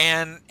there,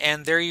 and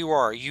there you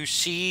are. You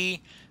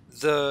see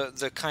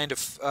the kind of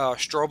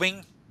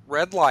strobing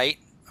red light.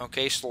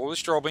 Okay, slowly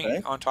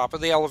strobing on top of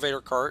the elevator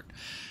cart,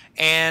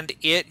 and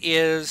it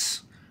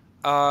is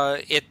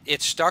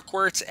it's stuck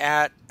where it's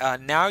at.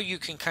 Now you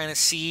can kind of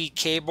see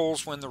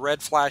cables when the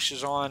red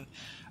flashes on,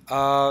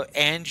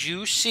 and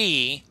you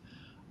see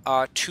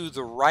to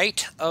the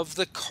right of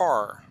the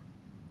car,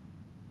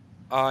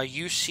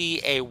 you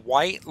see a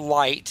white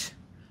light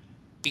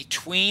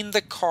between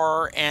the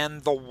car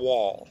and the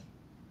wall.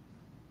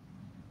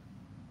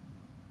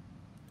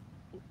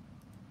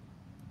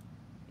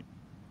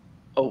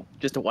 Oh,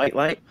 just a white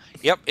light?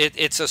 Yep,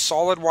 it's a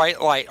solid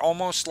white light,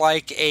 almost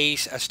like a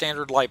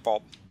standard light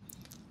bulb.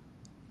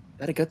 Is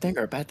that a good thing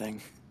or a bad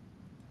thing?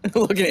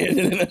 Looking at it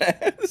in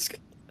the ask.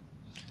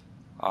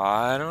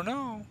 I don't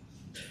know.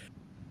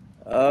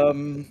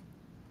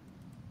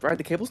 Ride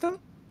the cables down?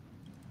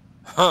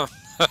 Huh.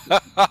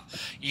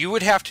 You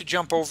would have to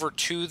jump over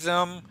to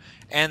them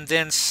and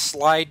then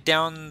slide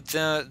down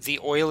the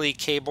oily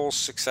cables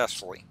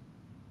successfully.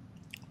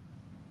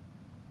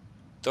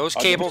 Those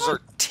cables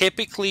are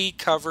typically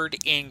covered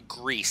in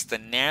grease, the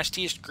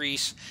nastiest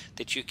grease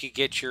that you could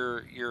get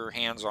your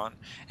hands on,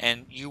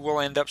 and you will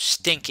end up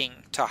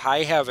stinking to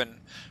high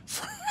heaven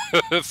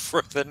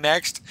for the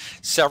next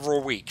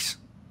several weeks.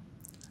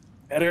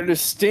 Better to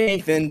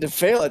stink than to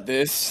fail at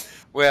this.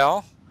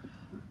 Well,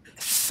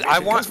 I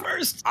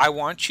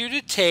want you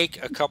to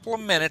take a couple of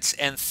minutes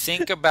and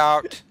think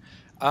about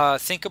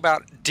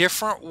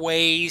different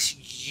ways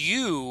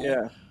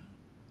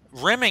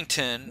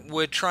Remington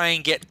would try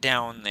and get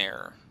down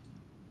there.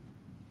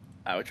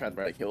 I would try the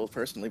right cables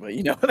personally, but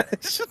you know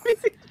that should be.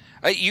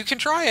 You can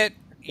try it.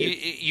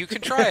 You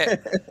can try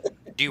it.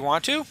 Do you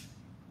want to?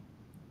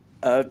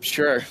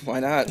 Sure.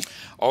 Why not?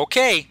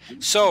 Okay.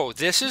 So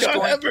this is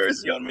God have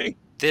mercy on me.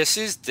 This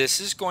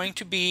is going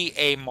to be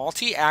a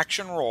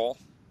multi-action roll.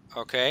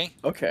 Okay.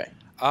 Okay.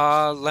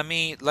 Let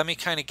me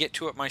kind of get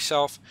to it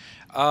myself.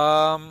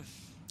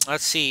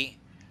 Let's see.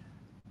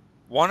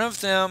 One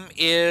of them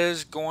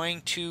is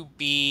going to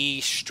be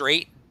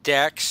straight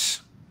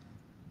dex,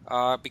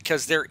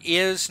 because there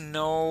is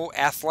no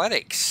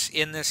athletics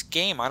in this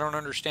game. I don't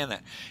understand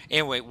that.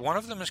 Anyway, one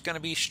of them is going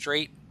to be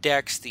straight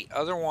dex. The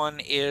other one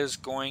is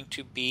going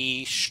to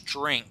be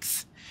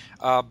strength.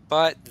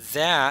 But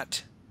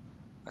that,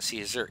 let's see,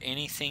 is there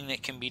anything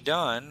that can be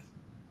done?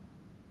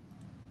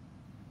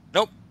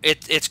 Nope.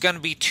 It's going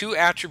to be 2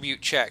 attribute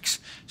checks.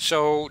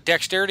 So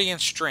dexterity and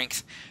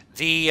strength.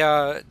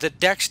 The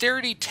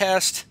dexterity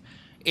test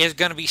is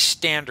going to be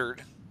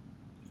standard,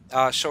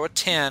 so a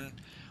 10.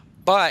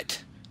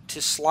 But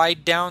to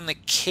slide down the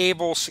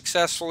cable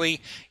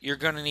successfully, you're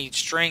going to need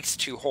strength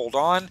to hold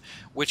on,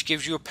 which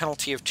gives you a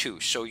penalty of 2.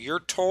 So your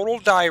total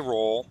die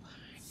roll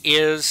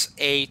is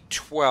a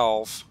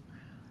 12.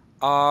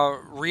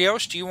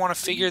 Rios, do you want to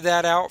figure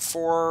that out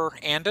for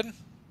Andon?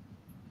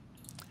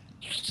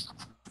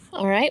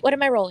 All right, what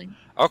am I rolling?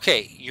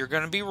 Okay, you're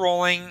going to be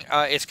rolling,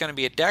 it's going to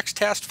be a dex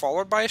test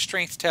followed by a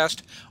strength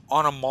test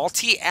on a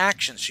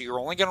multi-action, so you're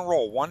only going to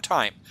roll one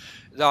time.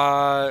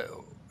 The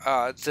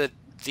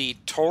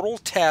total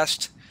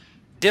test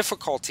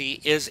difficulty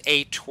is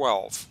a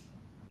 12.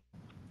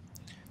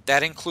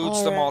 That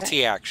includes the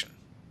multi-action.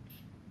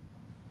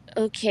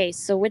 Okay,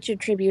 so which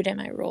attribute am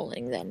I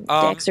rolling then?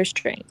 Dex or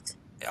strength?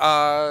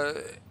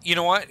 You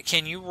know what?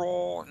 Can you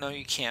roll? No,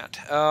 you can't.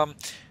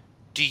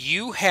 Do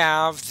you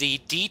have the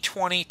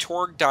D20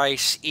 Torg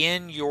dice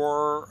in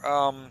your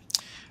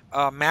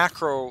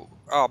macro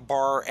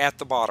bar at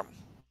the bottom?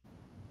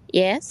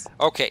 Yes.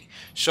 Okay,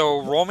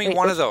 so roll me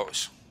one of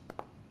those.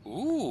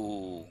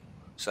 Ooh,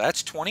 so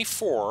that's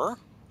 24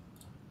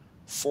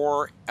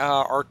 for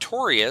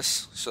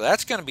Artorias. So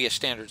that's going to be a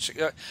standard.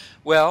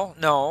 Well,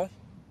 no,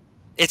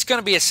 it's going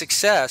to be a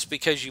success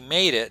because you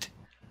made it.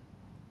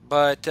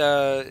 But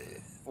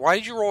why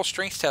did you roll a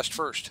strength test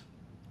first?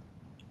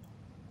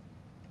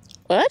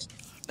 What?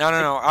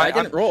 No. I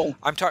didn't roll.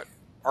 I'm talking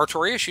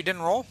Artorias. You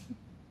didn't roll?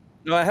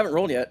 No, I haven't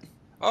rolled yet.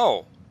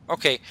 Oh,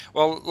 okay.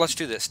 Well, let's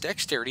do this.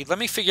 Dexterity. Let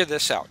me figure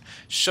this out.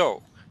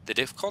 So the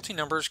difficulty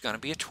number is going to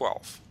be a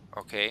 12.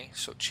 Okay,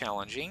 so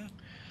challenging.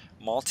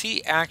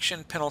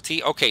 Multi-action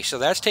penalty. Okay, so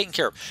that's taken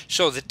care of.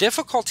 So the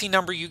difficulty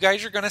number you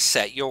guys are going to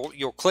set,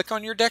 you'll click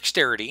on your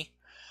dexterity,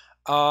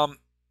 and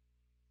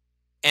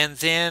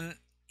then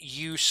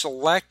you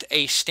select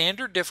a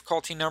standard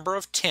difficulty number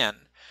of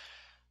 10.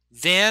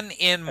 Then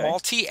in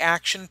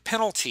multi-action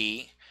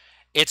penalty,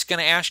 it's going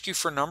to ask you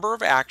for number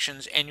of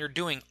actions, and you're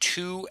doing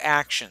 2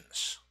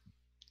 actions.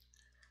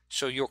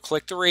 So you'll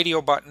click the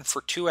radio button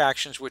for 2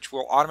 actions, which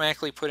will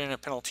automatically put in a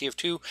penalty of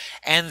 2,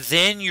 and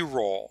then you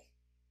roll.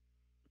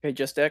 Okay,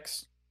 just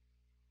X?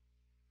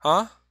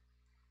 Huh?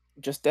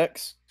 Just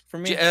Dex for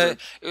me?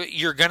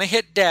 You're going to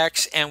hit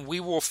Dex, and we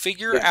will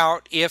figure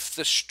out if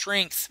the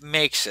strength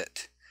makes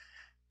it.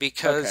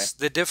 Because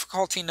the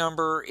difficulty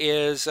number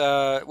is,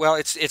 well,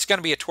 it's going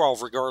to be a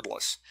 12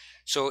 regardless.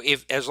 So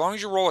as long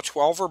as you roll a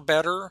 12 or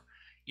better,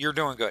 you're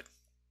doing good.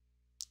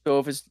 So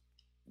if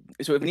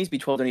it needs to be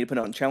 12, I need to put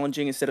it on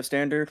challenging instead of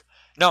standard?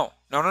 No.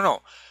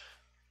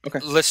 Okay.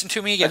 Listen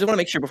to me again. I just want to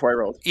make sure before I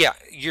roll. Yeah,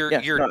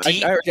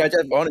 I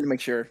just wanted to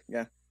make sure.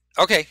 Yeah.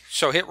 Okay,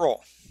 so hit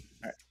roll.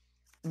 All right.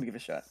 Let me give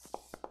it a shot.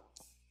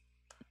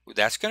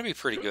 That's going to be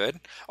pretty good.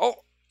 Oh,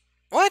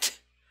 what?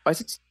 Why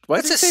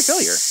does it say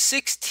failure?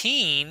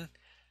 16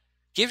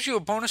 gives you a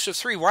bonus of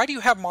 3. Why do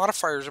you have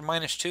modifiers of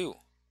 -2?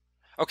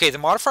 Okay, the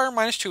modifier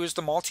 -2 is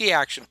the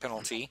multi-action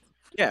penalty.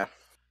 Yeah.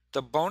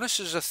 The bonus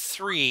is a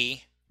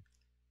 3.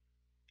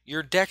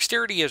 Your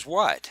dexterity is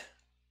what?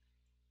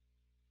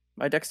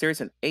 My dexterity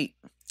is an 8.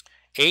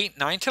 8,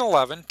 9, 10,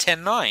 11,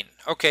 10, 9.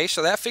 Okay,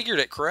 so that figured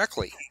it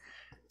correctly.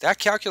 That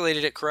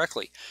calculated it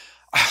correctly.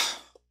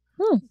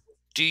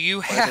 Do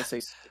you have... Why does it say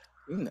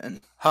 16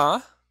 then?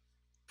 Huh?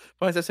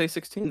 Why does it say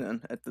 16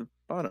 then at the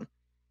bottom?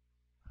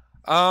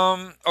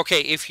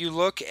 Okay, if you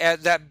look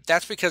at that,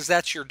 that's because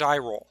that's your die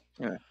roll.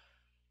 Yeah.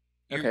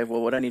 Okay,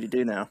 well, what do I need to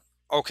do now?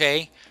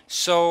 Okay,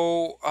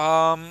 so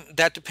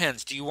that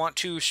depends. Do you want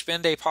to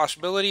spend a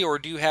possibility, or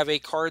do you have a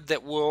card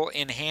that will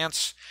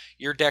enhance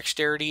your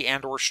dexterity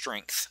and or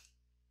strength?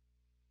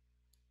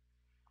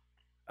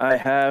 I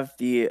have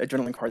the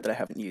adrenaline card that I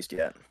haven't used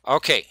yet.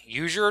 Okay,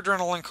 use your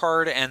adrenaline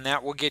card, and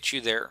that will get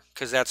you there,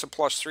 because that's a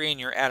 +3,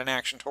 and you're at an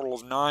action total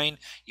of 9.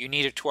 You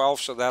need a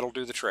 12, so that'll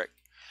do the trick.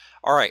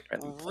 All right,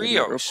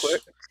 Rios.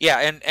 Yeah,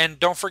 and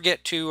don't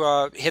forget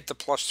to hit the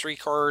 +3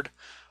 card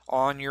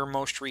on your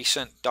most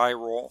recent die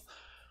roll.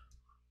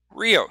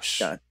 Rios.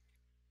 Gotcha.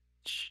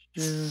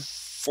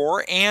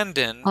 For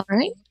Andon, All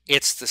right.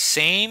 it's the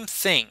same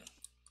thing.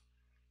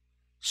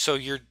 So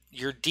your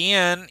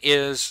DN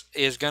is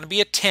going to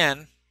be a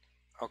 10,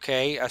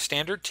 okay, a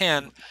standard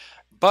 10,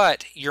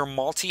 but your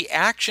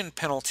multi-action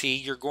penalty,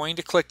 you're going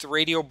to click the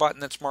radio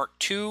button that's marked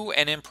 2,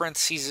 and in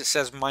parentheses it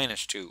says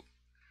 -2.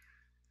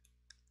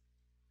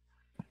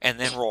 And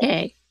then roll.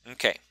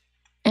 Okay.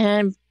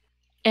 And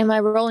am I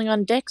rolling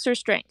on Dex or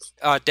Strength?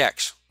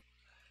 Dex.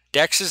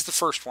 Dex is the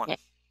first one.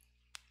 Okay.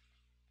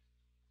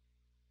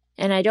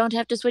 And I don't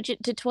have to switch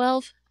it to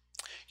 12?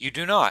 You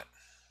do not.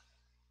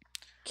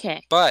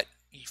 Okay. But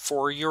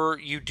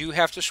you do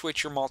have to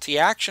switch your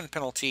multi-action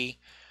penalty.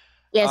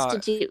 Yes, to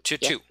 2. To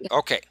 2. Yeah.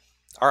 Okay.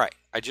 All right.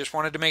 I just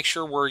wanted to make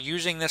sure we're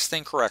using this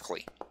thing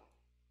correctly.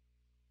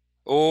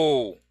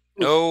 Oh,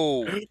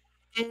 no.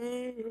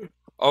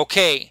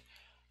 Okay.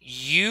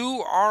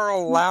 You are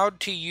allowed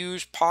to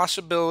use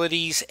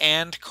possibilities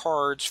and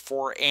cards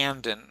for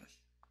Andon.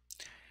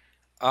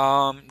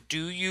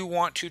 Do you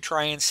want to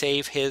try and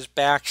save his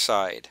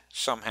backside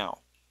somehow?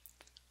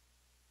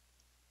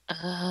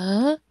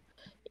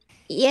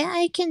 Yeah,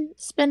 I can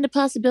spend a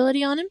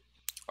possibility on him.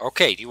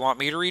 Okay, do you want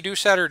me to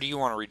reduce that, or do you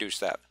want to reduce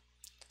that?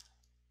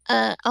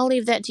 I'll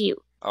leave that to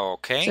you.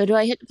 Okay. So do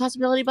I hit the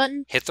possibility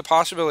button? Hit the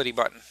possibility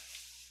button.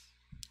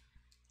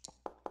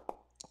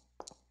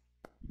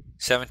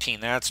 17,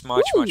 that's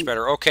much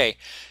better. Okay,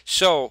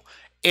 so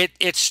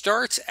it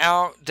starts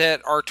out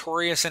that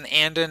Artorias and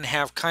Andon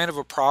have kind of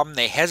a problem.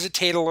 They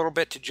hesitate a little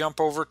bit to jump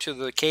over to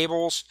the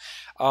cables,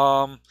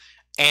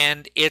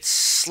 and it's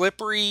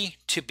slippery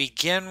to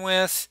begin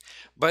with,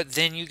 but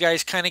then you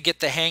guys kind of get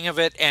the hang of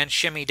it and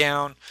shimmy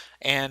down,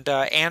 and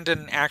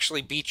Andon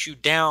actually beats you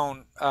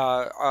down,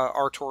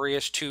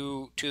 Artorias,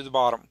 to the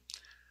bottom.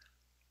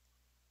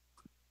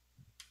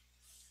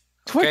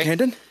 Quick,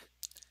 Andon.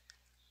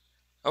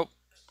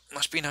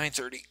 Must be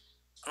 9:30.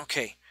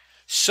 Okay,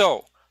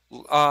 so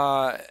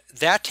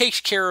that takes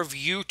care of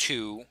you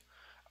two.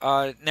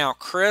 Now,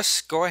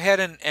 Chris, go ahead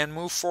and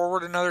move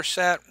forward another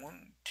set.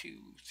 1,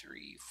 2,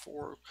 3,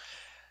 4.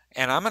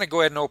 And I'm going to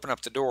go ahead and open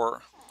up the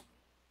door.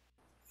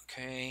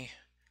 Okay,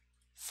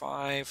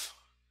 5,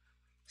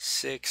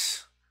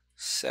 6,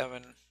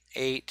 7,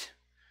 8.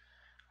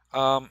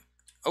 Oh,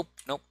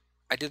 nope.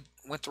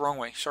 Went the wrong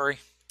way.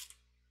 Sorry.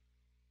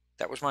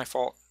 That was my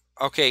fault.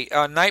 Okay,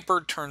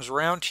 Nightbird turns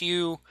around to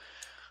you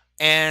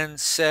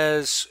and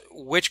says,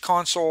 which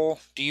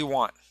console do you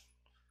want?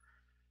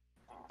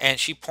 And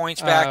she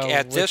points back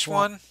at this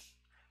one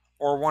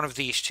or one of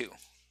these two.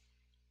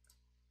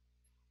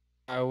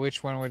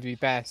 Which one would be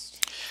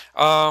best?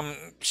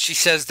 She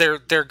says they're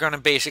going to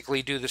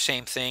basically do the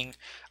same thing.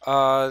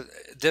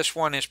 This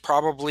one is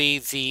probably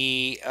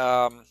the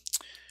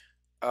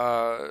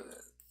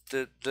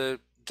the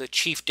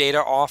chief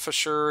data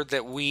officer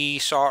that we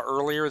saw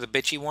earlier, the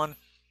bitchy one.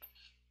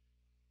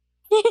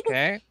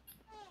 Okay.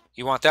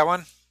 You want that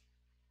one?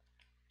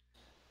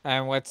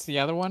 And what's the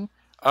other one?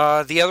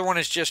 The other one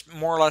is just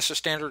more or less a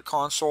standard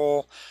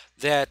console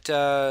that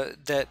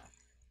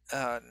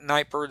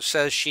Nightbird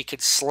says she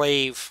could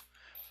slave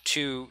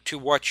to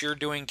what you're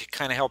doing to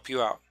kind of help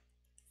you out.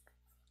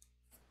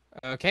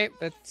 Okay,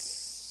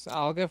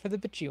 I'll go for the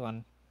bitchy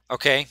one.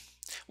 Okay.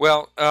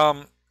 Well,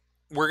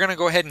 we're gonna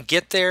go ahead and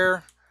get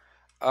there,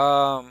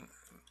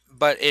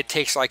 but it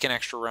takes like an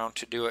extra round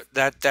to do it.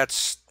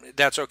 That's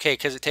okay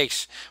because it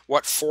takes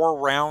what 4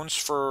 rounds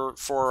for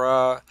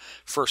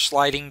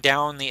sliding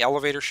down the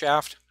elevator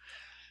shaft,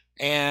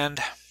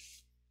 and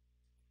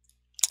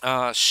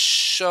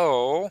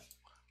so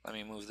let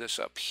me move this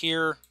up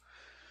here,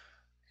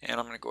 and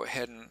I'm gonna go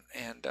ahead and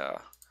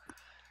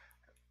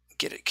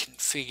get it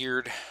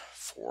configured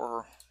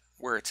for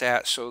where it's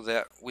at so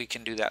that we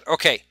can do that.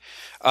 Okay.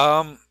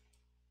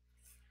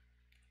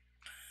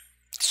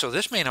 So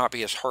this may not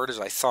be as hard as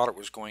I thought it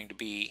was going to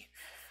be,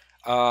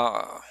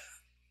 because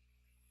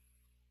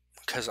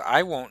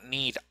I won't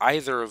need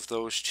either of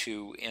those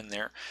two in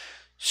there.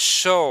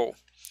 So,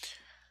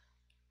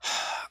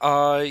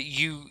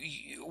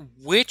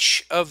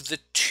 which of the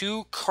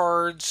 2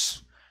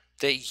 cards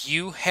that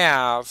you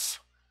have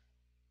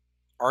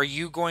are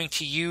you going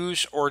to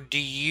use, or do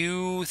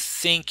you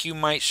think you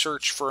might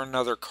search for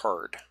another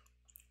card?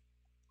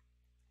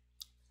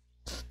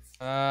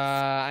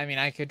 I mean,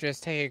 I could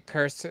just take a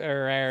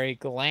cursory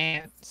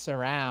glance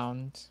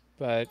around,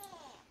 but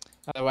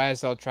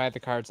otherwise I'll try the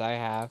cards I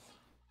have.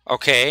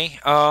 Okay,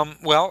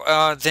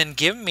 then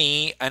give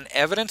me an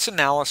evidence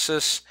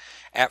analysis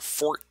at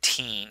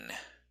 14.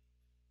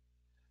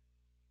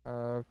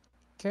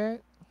 Okay.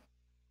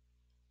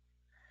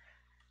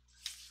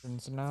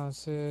 Evidence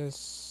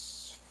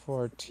analysis,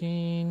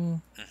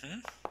 14.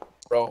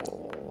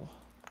 Roll.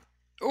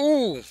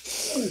 Ooh!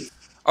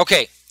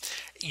 Okay.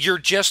 You're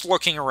just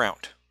looking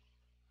around.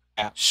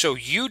 Yeah. So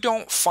you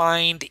don't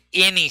find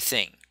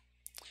anything.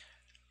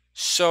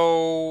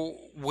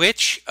 So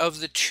which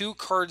of the 2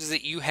 cards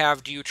that you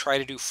have do you try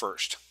to do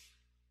first?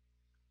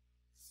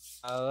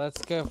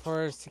 Let's go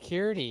for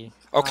security.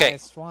 Okay.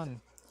 Highest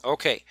one.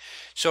 Okay.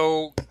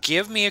 So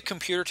give me a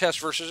computer test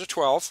versus a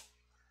 12.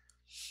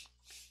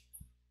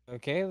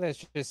 Okay,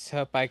 let's just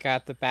hope I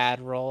got the bad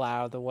roll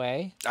out of the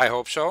way. I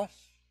hope so.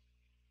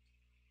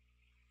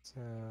 So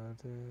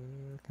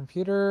the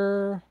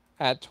computer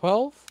at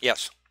 12?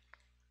 Yes.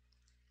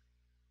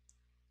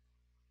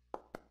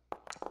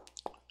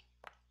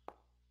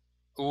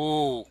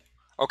 Ooh.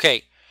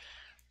 Okay.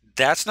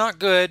 That's not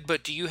good,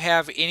 but do you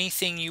have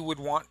anything you would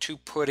want to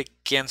put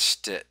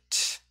against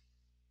it?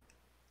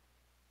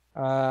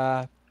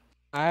 I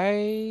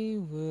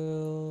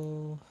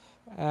will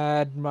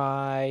add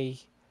my...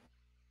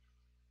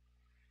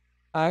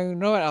 I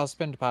know what, I'll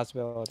spend a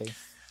possibility.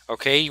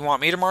 Okay, you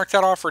want me to mark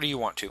that off, or do you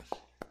want to?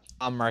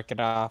 I'll mark it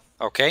off.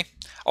 Okay.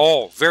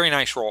 Oh, very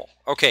nice roll.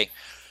 Okay.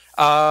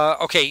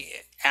 Okay.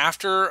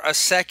 After a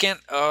second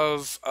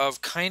of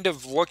kind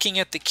of looking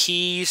at the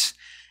keys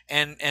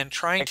and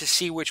trying to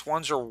see which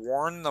ones are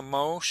worn the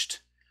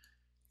most,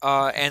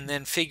 and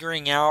then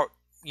figuring out,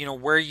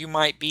 where you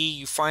might be,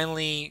 you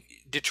finally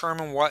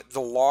determine what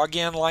the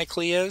login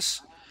likely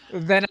is.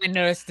 Then I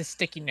noticed the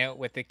sticky note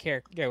with the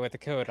with the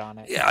code on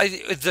it. Yeah,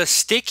 the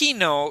sticky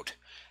note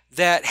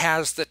that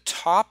has the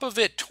top of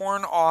it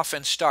torn off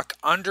and stuck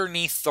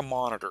underneath the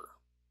monitor.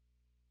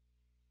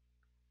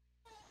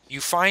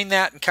 You find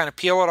that and kind of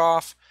peel it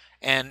off,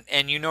 and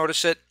you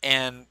notice it,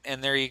 and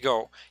there you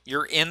go.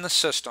 You're in the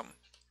system.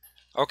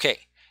 Okay,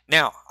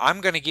 now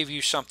I'm going to give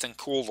you something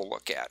cool to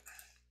look at.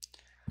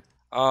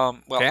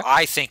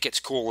 I think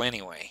it's cool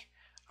anyway.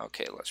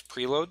 Okay, let's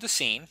preload the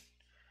scene,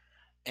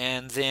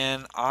 and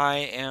then I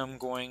am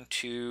going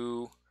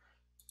to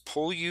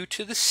pull you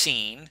to the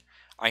scene.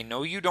 I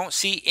know you don't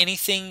see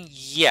anything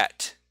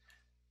yet.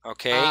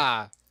 Okay.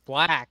 Ah,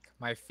 black,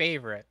 my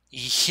favorite.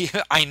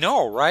 Yeah, I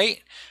know,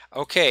 right?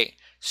 Okay,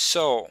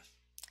 so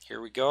here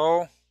we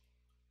go.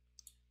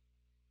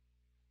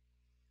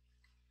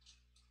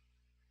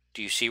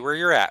 Do you see where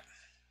you're at?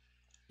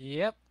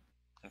 Yep.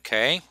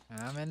 Okay.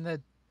 I'm in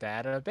the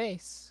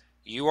database.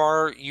 You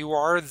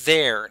are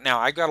there. Now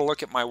I got to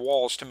look at my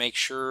walls to make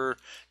sure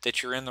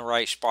that you're in the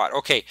right spot.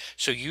 Okay,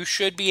 so you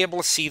should be able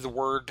to see the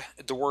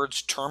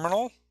words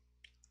terminal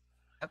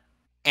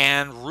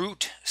and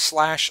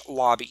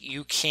root/lobby.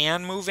 You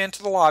can move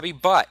into the lobby,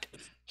 but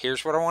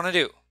here's what I want to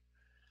do.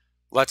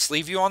 Let's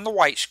leave you on the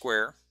white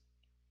square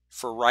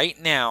for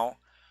right now.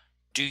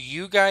 Do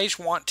you guys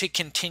want to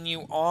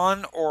continue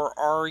on, or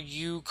are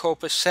you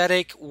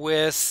copacetic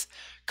with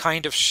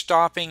kind of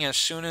stopping as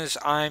soon as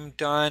I'm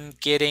done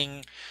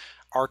getting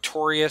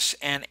Artorias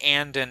and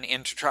Andon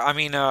into trial? I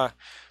mean, I'm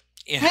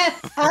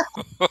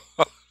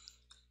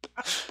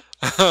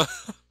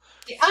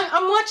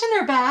watching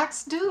their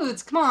backs,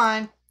 dudes. Come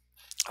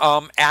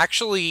on.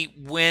 Actually,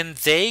 when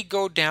they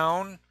go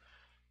down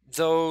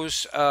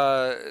those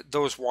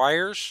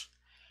wires,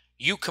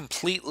 you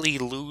completely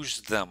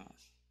lose them.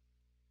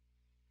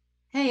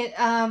 Hey,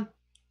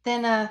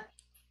 then,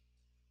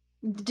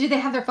 do they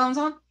have their phones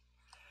on?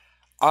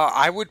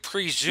 I would Give them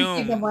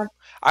presume. one.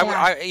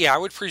 I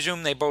would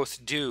presume they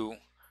both do.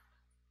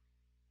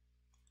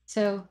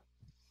 So,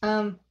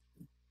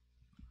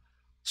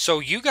 So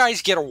you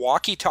guys get a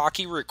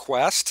walkie-talkie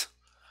request,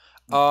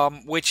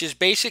 which is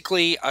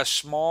basically a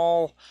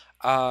small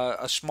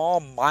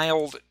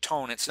mild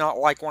tone. It's not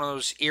like one of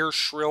those ear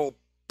shrill,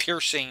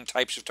 piercing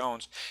types of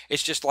tones.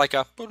 It's just like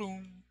a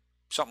ba-doom,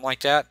 something like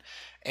that,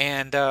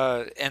 and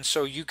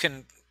so you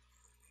can.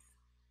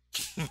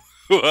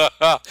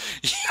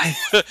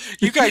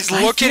 You guys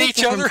look at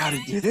each other. How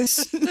to do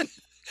this?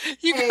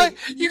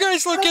 You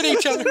guys look at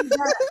each other.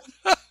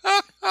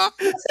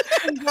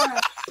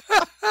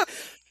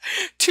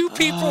 Two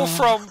people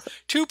from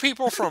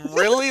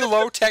really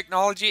low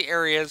technology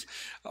areas,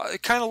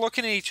 kind of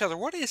looking at each other.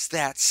 What is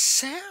that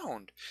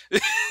sound? you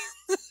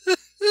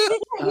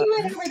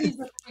had already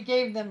before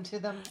gave them to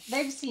them.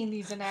 They've seen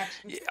these in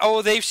action.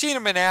 Oh, they've seen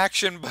them in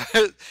action,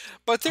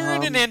 but they're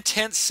in an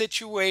intense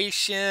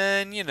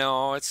situation. You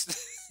know,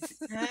 it's.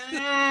 Wait,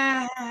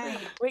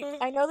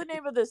 I know the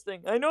name of this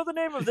thing.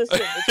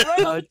 It's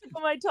right on the tip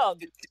of my tongue.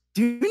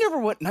 Do you remember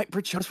what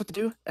Nightbird showed us what to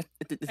do?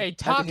 A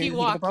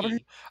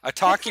talkie-walkie. A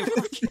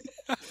talkie-walkie.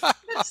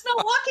 It's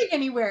not walking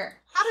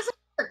anywhere. How does it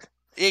work?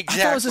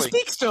 Exactly. I thought it was a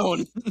speak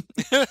stone.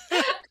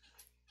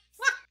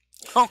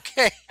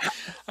 Okay.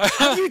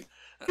 How do you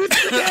do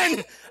this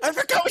again? I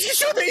forgot what you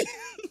showed me.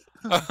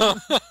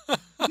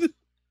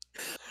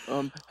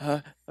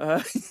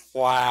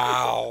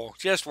 Wow.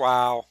 Just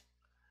wow.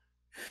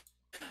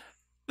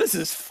 This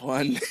is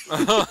fun.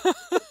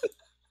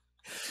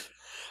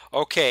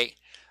 Okay.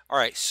 All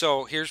right.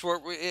 So here's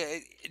what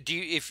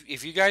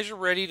if you guys are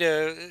ready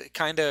to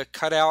kind of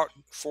cut out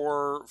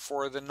for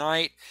the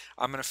night,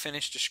 I'm going to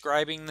finish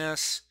describing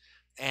this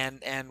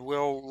and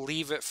we'll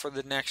leave it for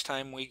the next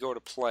time we go to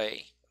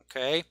play.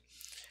 Okay?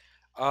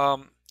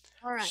 All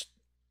right.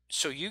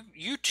 So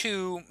you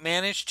two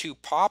managed to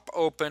pop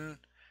open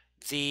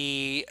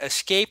the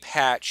escape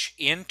hatch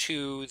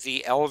into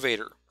the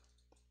elevator.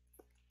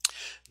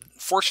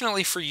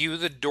 Fortunately for you,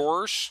 the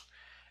doors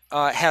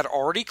had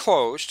already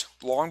closed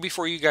long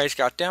before you guys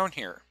got down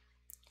here.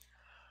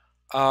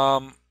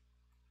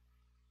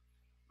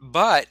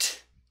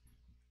 But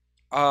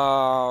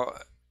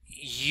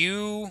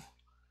you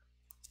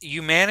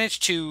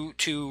managed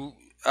to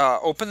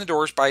open the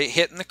doors by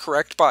hitting the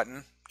correct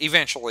button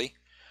eventually.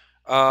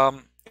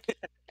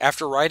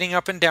 After riding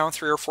up and down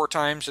 3 or 4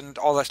 times and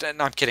all that stuff.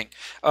 No, I'm kidding.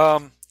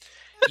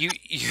 You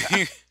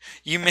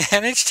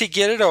managed to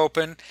get it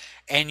open,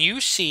 and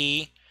you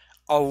see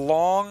a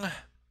long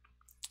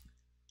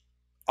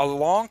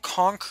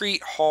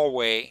concrete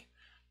hallway.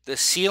 The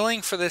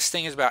ceiling for this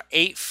thing is about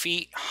 8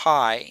 feet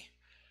high,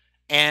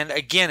 and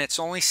again, it's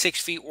only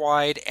 6 feet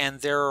wide.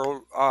 And there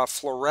are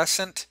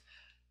fluorescent.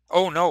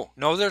 Oh no,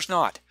 there's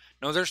not.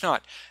 No, there's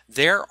not.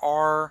 There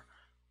are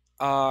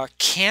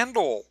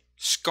candle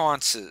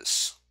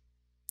sconces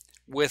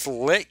with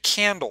lit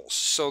candles.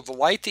 So the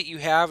light that you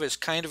have is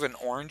kind of an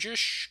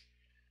orangish,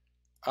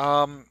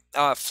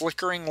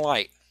 flickering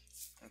light.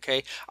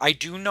 Okay, I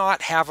do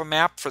not have a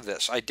map for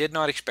this. I did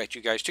not expect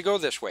you guys to go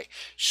this way.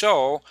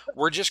 So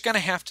we're just going to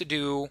have to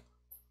do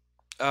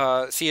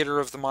theater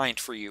of the mind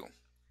for you.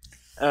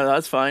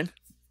 That's fine.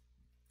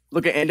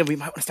 Look at Anda. We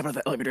might want to step out of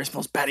the elevator. It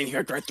smells bad in here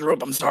after I threw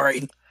up. I'm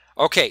sorry.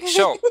 Okay,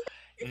 so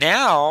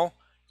now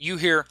you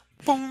hear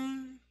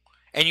boom,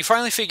 and you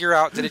finally figure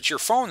out that it's your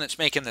phone that's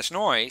making this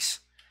noise.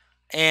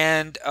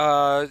 And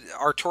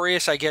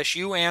Artorias, I guess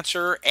you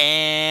answer,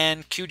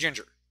 and Q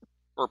Ginger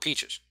or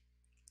Peaches.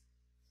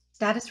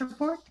 Status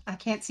report? I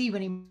can't see you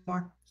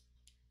anymore.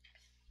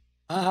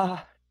 How'd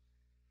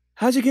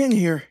you get in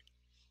here?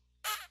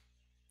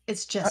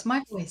 It's just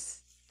my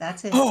voice.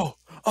 That's it. Oh,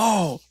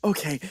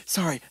 okay.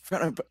 Sorry,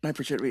 forgot I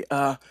appreciate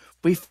it.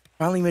 We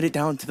finally made it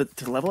down to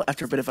the level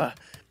after a bit of a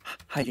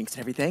hijinks and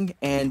everything,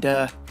 and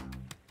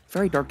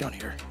very dark down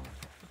here.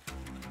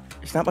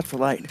 There's not much for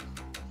light.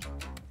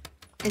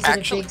 Is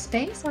it a big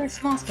space or a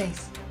small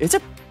space? It's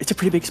a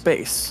pretty big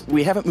space.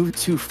 We haven't moved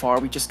too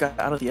far. We just got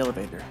out of the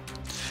elevator.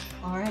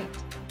 All right.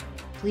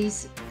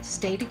 Please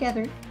stay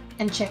together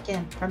and check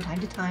in from time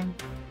to time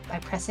by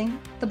pressing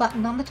the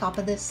button on the top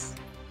of this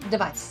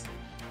device.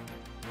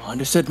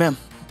 Understood, ma'am.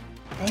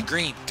 The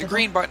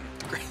green button.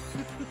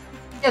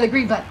 Yeah, the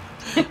green button.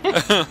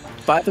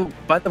 By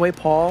the way,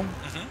 Paul,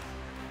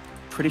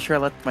 pretty sure I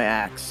left my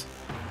axe.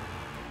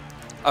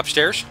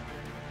 Upstairs?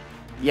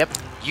 Yep.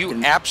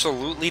 You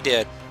absolutely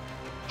did.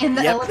 In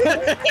the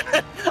elevator?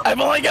 I've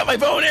only got my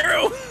bow and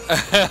arrow.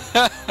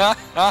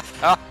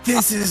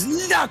 This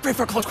is not great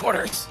for close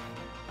quarters.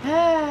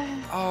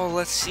 Oh,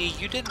 let's see.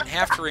 You didn't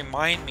have to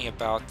remind me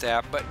about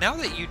that, but now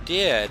that you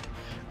did,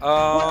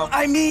 well,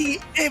 I mean,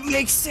 it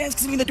makes sense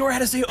because the door had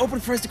to stay open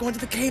for us to go into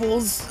the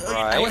cables.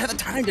 Right. I would have the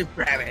time to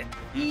grab it.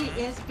 He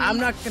is. I'm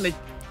not gonna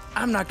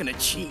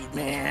cheat,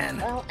 man.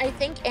 Well, I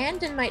think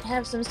Andon might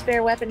have some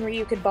spare weaponry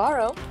you could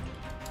borrow.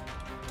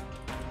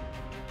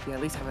 Yeah,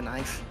 at least have a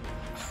knife.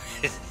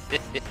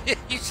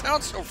 You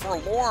sound so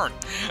forlorn.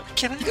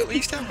 Can I at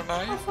least have a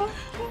knife?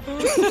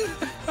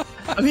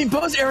 I mean,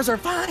 bows arrows are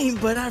fine,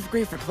 but not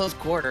great for close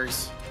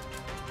quarters.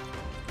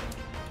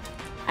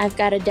 I've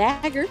got a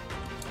dagger.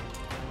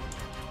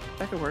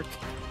 That could work.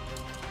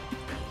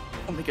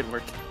 I'll make it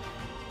work.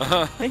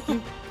 Thank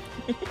you.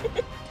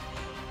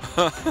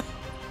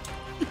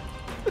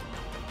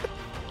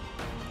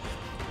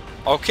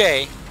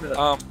 Okay.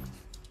 All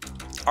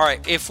right.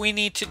 If we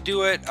need to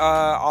do it,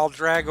 I'll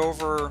drag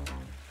over.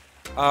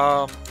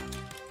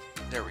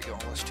 There we go.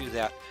 Let's do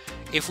that.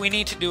 If we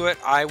need to do it,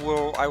 I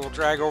will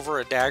drag over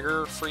a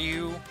dagger for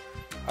you.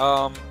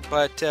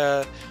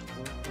 But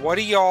what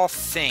do y'all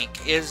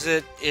think? Is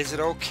it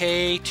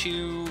okay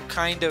to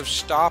kind of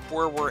stop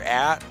where we're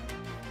at?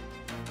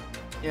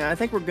 Yeah, I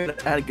think we're good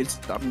at a good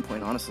stopping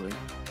point, honestly.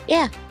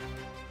 Yeah.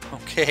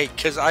 Okay,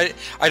 because I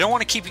don't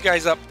want to keep you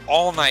guys up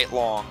all night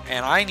long,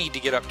 and I need to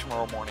get up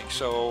tomorrow morning,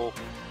 so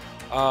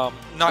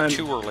not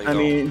too early. I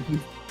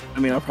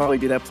mean, I'll probably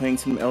do that playing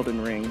some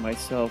Elden Ring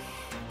myself.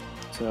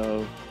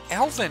 So.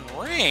 Elden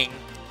Ring.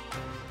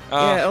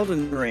 Yeah,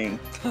 Elden Ring.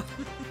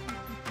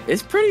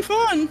 It's pretty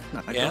fun.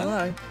 Not Yeah? gonna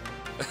lie.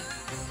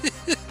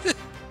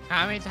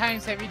 How many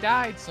times have you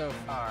died so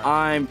far?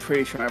 I'm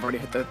pretty sure I've already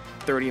hit the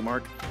 30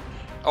 mark.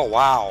 Oh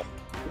wow.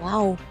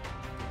 Wow.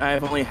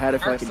 I've only had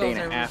it for like a day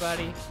Dark and a Souls,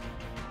 half.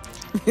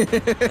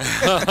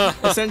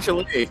 everybody.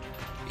 Essentially.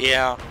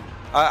 Yeah,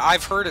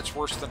 I've heard it's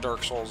worse than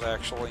Dark Souls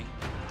actually,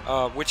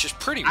 which is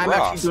pretty I'm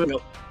rough.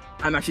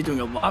 actually doing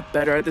a lot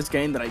better at this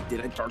game than I did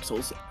at Dark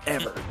Souls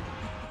ever.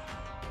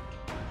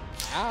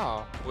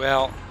 Wow.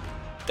 Well,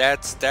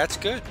 that's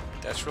good.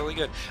 That's really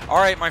good. All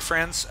right, my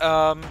friends.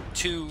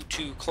 To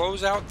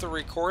close out the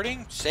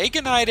recording, say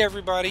goodnight,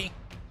 everybody.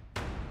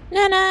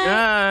 Night night.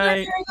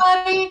 Night.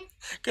 Everybody.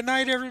 Good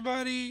night,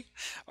 everybody.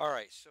 All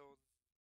right, so.